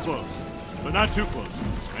 Stay close. But not too close.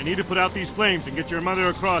 I need to put out these flames and get your mother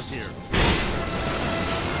across here.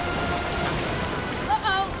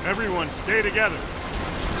 Uh-oh. Everyone, stay together.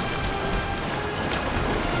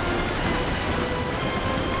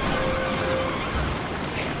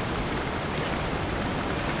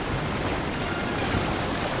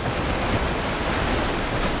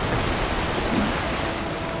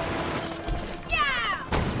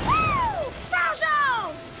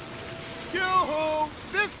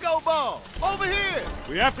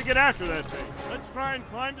 We have to get after that thing. Let's try and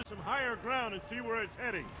climb to some higher ground and see where it's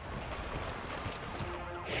heading.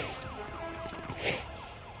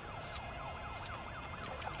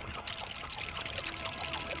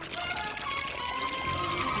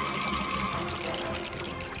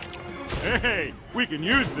 Hey, we can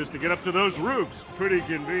use this to get up to those roofs. Pretty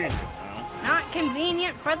convenient, huh? Not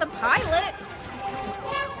convenient for the pilot.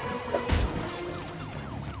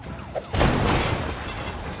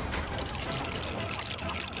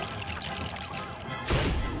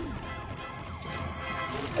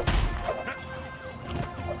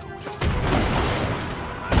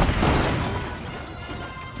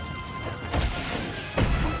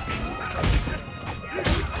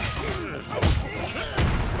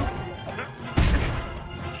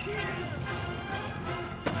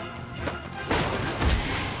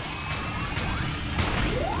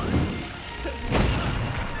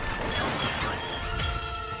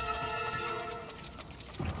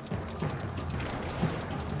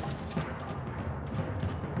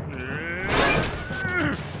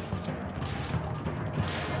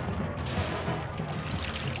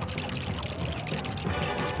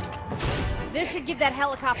 This should give that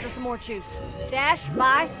helicopter some more juice. Dash,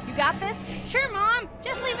 Vi, you got this? Sure, Mom.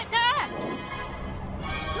 Just leave it to us.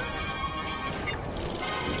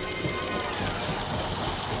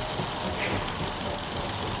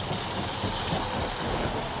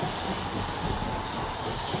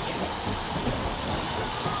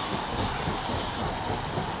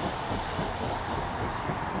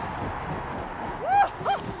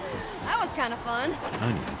 That was kind of fun.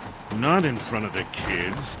 Honey, not in front of the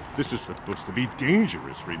kids. This is supposed to be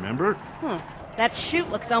dangerous, remember? That chute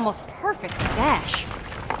looks almost perfect for Dash.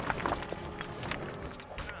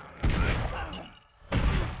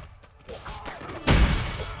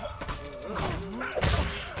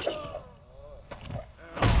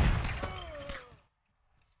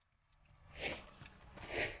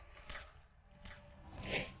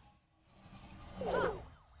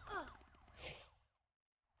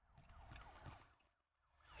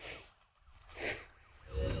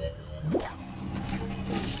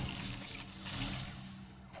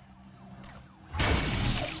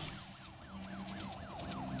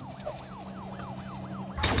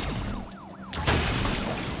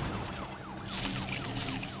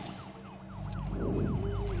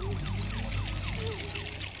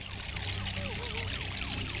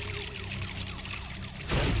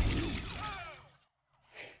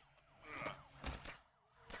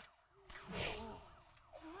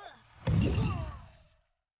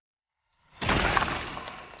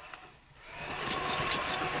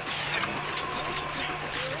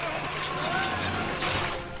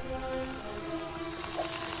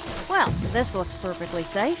 Well, this looks perfectly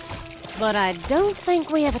safe, but I don't think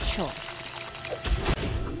we have a choice.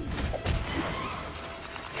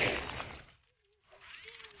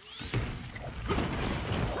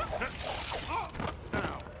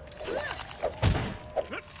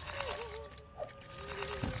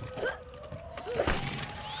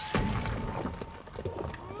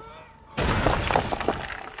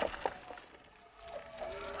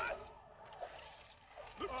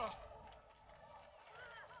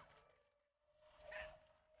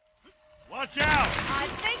 Watch out! I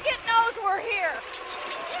think it knows we're here.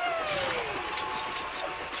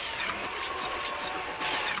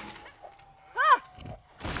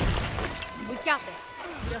 We got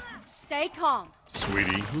this. Just stay calm.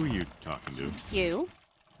 Sweetie, who are you talking to? You,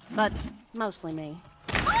 but mostly me.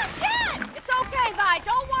 Oh, Dad! It's okay, Vi.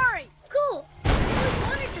 Don't worry. Cool. I always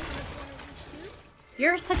wanted to have one of these suits.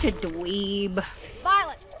 You're such a dweeb.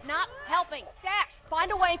 Violet, not helping. Dash,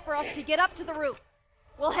 find a way for us to get up to the roof.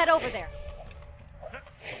 We'll head over there.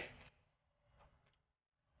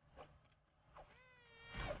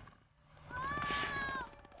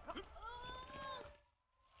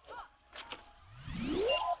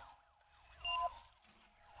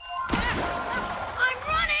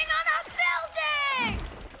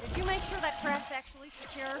 sexually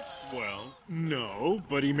secure? Well, no,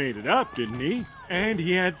 but he made it up, didn't he? And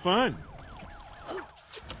he had fun.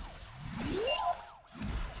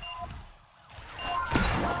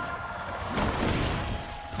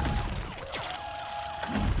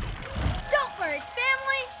 Don't worry,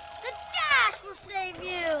 family. The Dash will save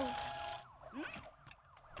you.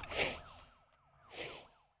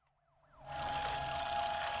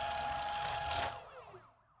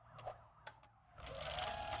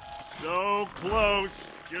 So close.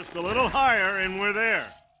 Just a little higher and we're there.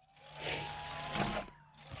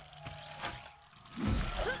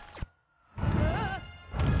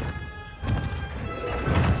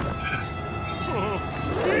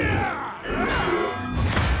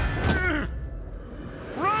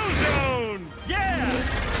 Frozone! Yeah!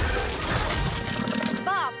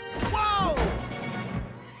 Bob! Whoa!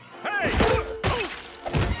 Hey!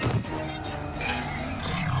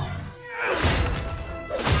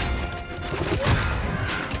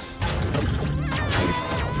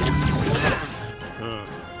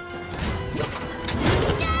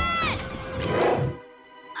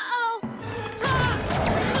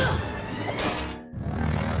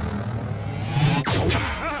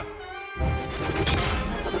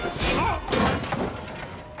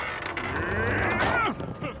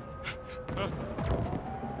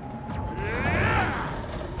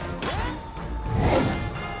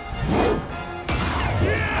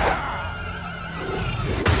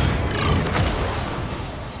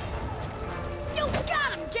 You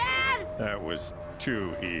got him, Dad! That was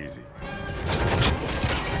too easy.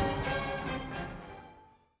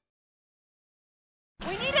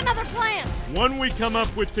 We need another plan! One we come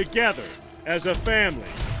up with together, as a family.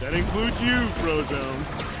 That includes you, Frozone.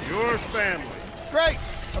 Your family. Great!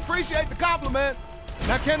 Appreciate the compliment.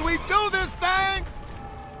 Now can we do this thing?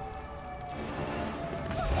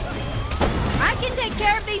 I can take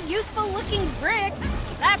care of these useful-looking bricks.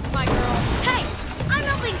 That's my girl. Hey, I'm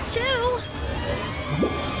helping too.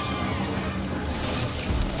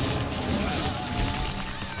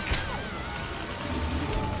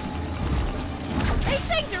 These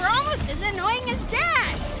things are almost as annoying as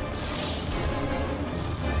Dash.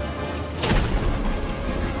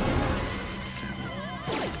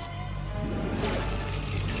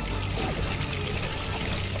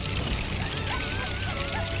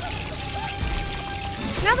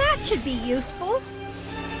 Now that should be useful.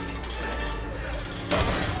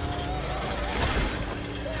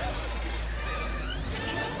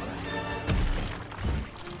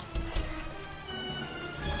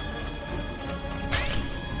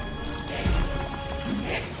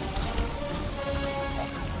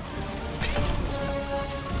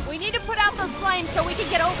 We need to put out those flames so we can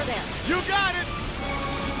get over there. You got it!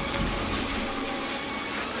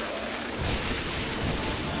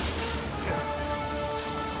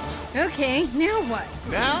 Okay, now what?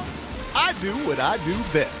 Now, I do what I do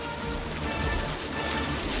best.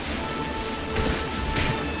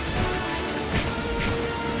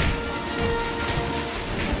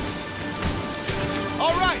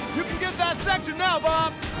 All right, you can get that section now,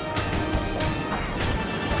 Bob.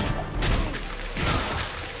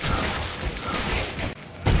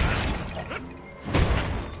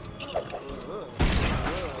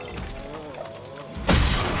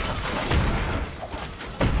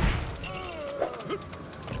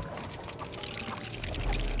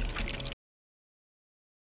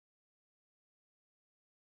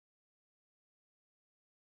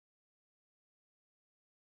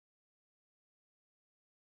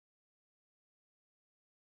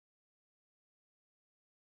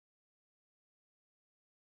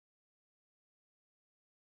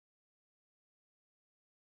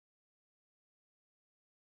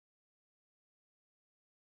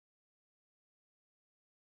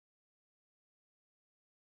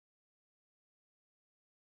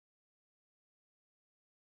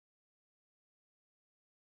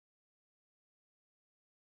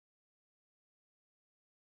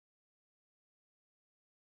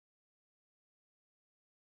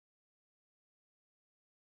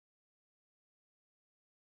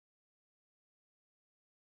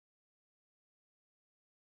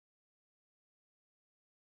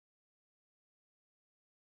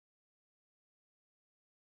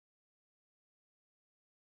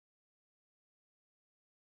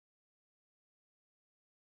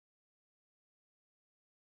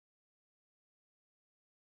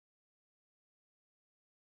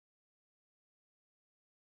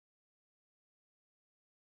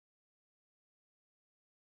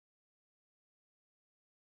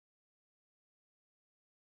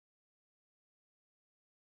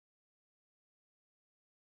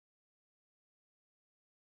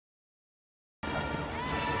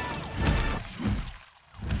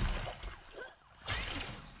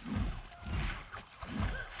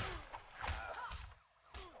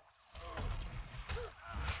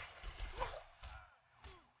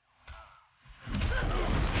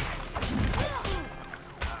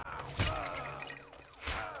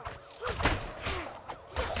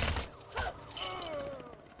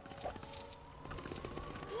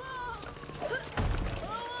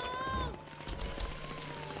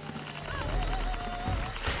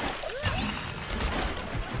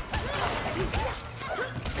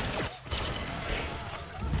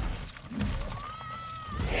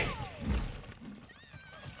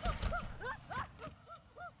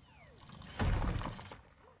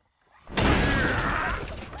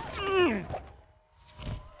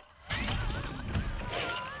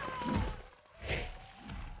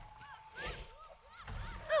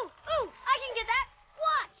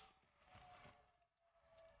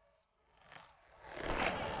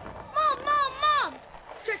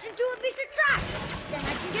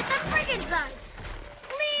 inside.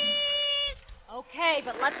 Please. Okay,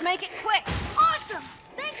 but let's make it quick. Awesome.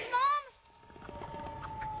 Thanks, Mom.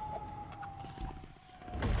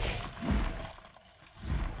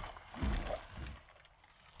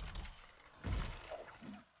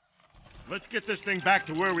 Let's get this thing back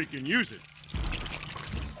to where we can use it.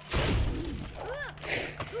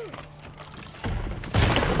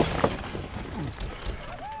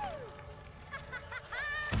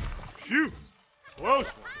 Shoot! Close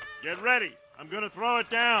one. Get ready. I'm gonna throw it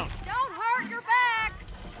down. Don't hurt your back.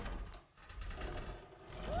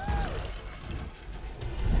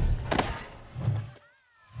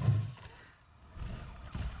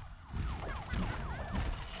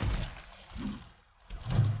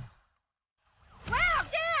 Wow,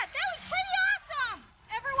 Dad, that was pretty awesome.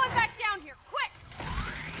 Everyone back down here, quick.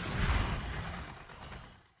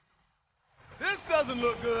 This doesn't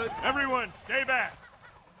look good. Everyone, stay back.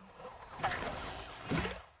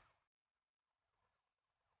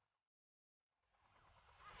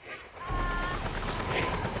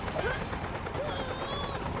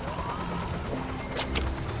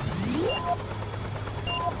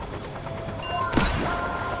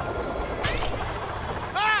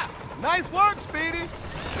 Nice work, Speedy.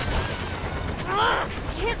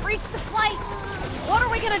 Can't reach the plate. What are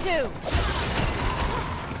we gonna do?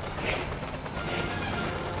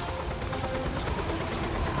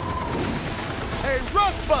 Hey,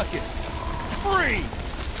 Rust Bucket! Free!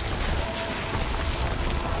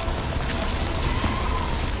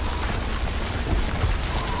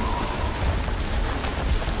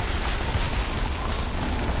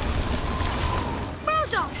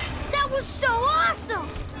 Mozo, that was so awesome!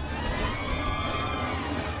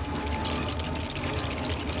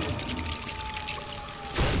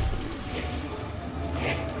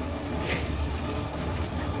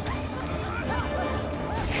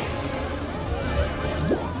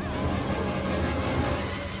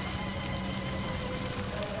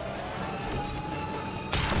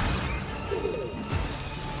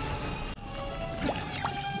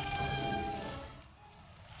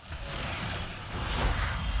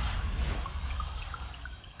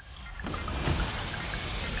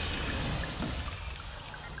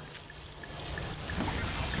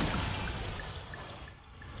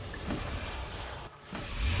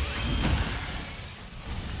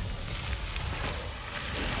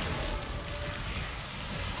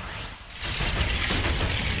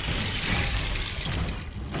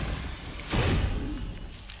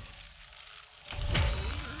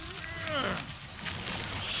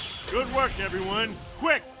 Good work, everyone.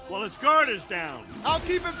 Quick, while his guard is down. I'll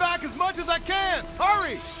keep it back as much as I can.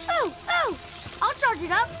 Hurry! Oh! I'll charge it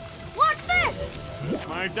up. Watch this!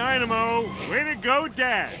 My dynamo. Way to go,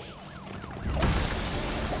 Dash.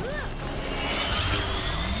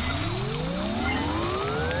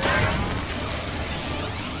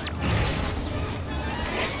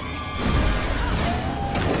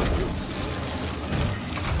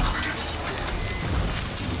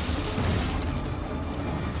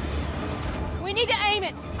 We need to aim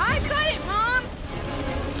it. I got it, Mom.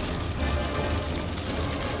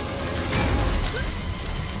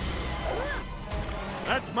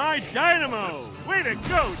 That's my dynamo. Way to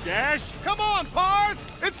go, Dash. Come on, Parrs!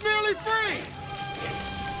 It's nearly free!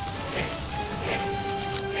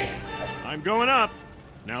 I'm going up.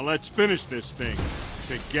 Now let's finish this thing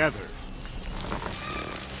together.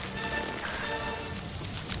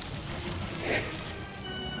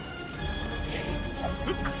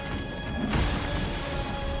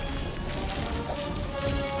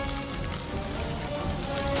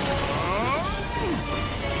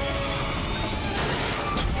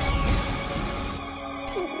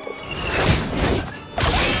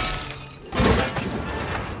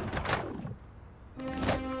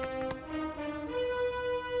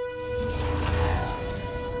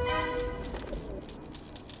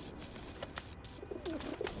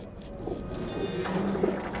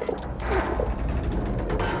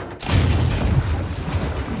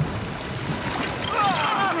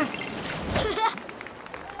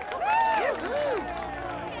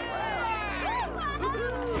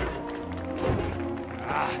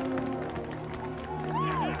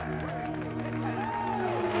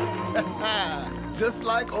 Just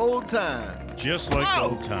like old times. Just like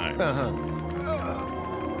old times.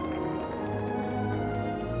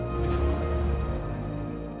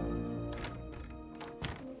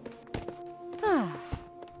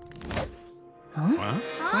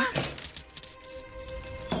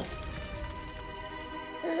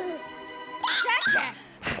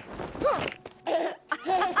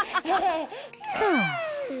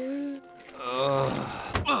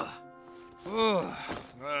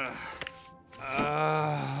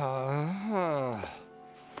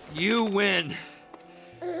 You win.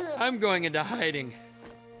 I'm going into hiding.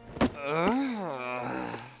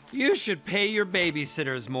 You should pay your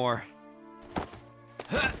babysitters more.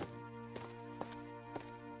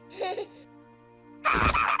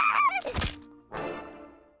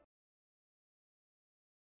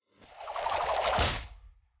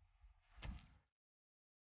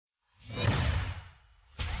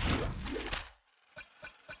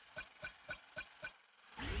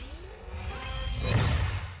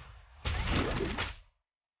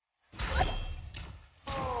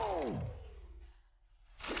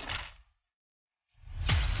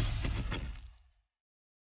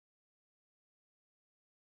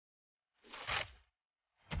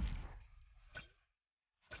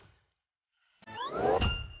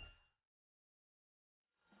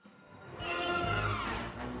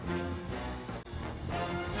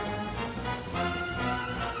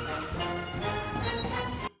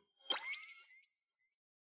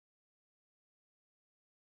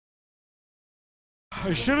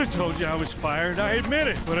 I should have told you I was fired, I admit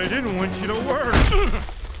it, but I didn't want you to work.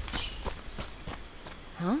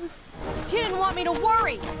 Huh? You didn't want me to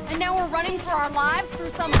worry, and now we're running for our lives through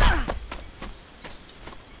some...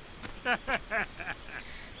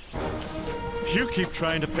 You keep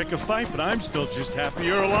trying to pick a fight, but I'm still just happy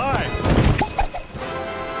you're alive.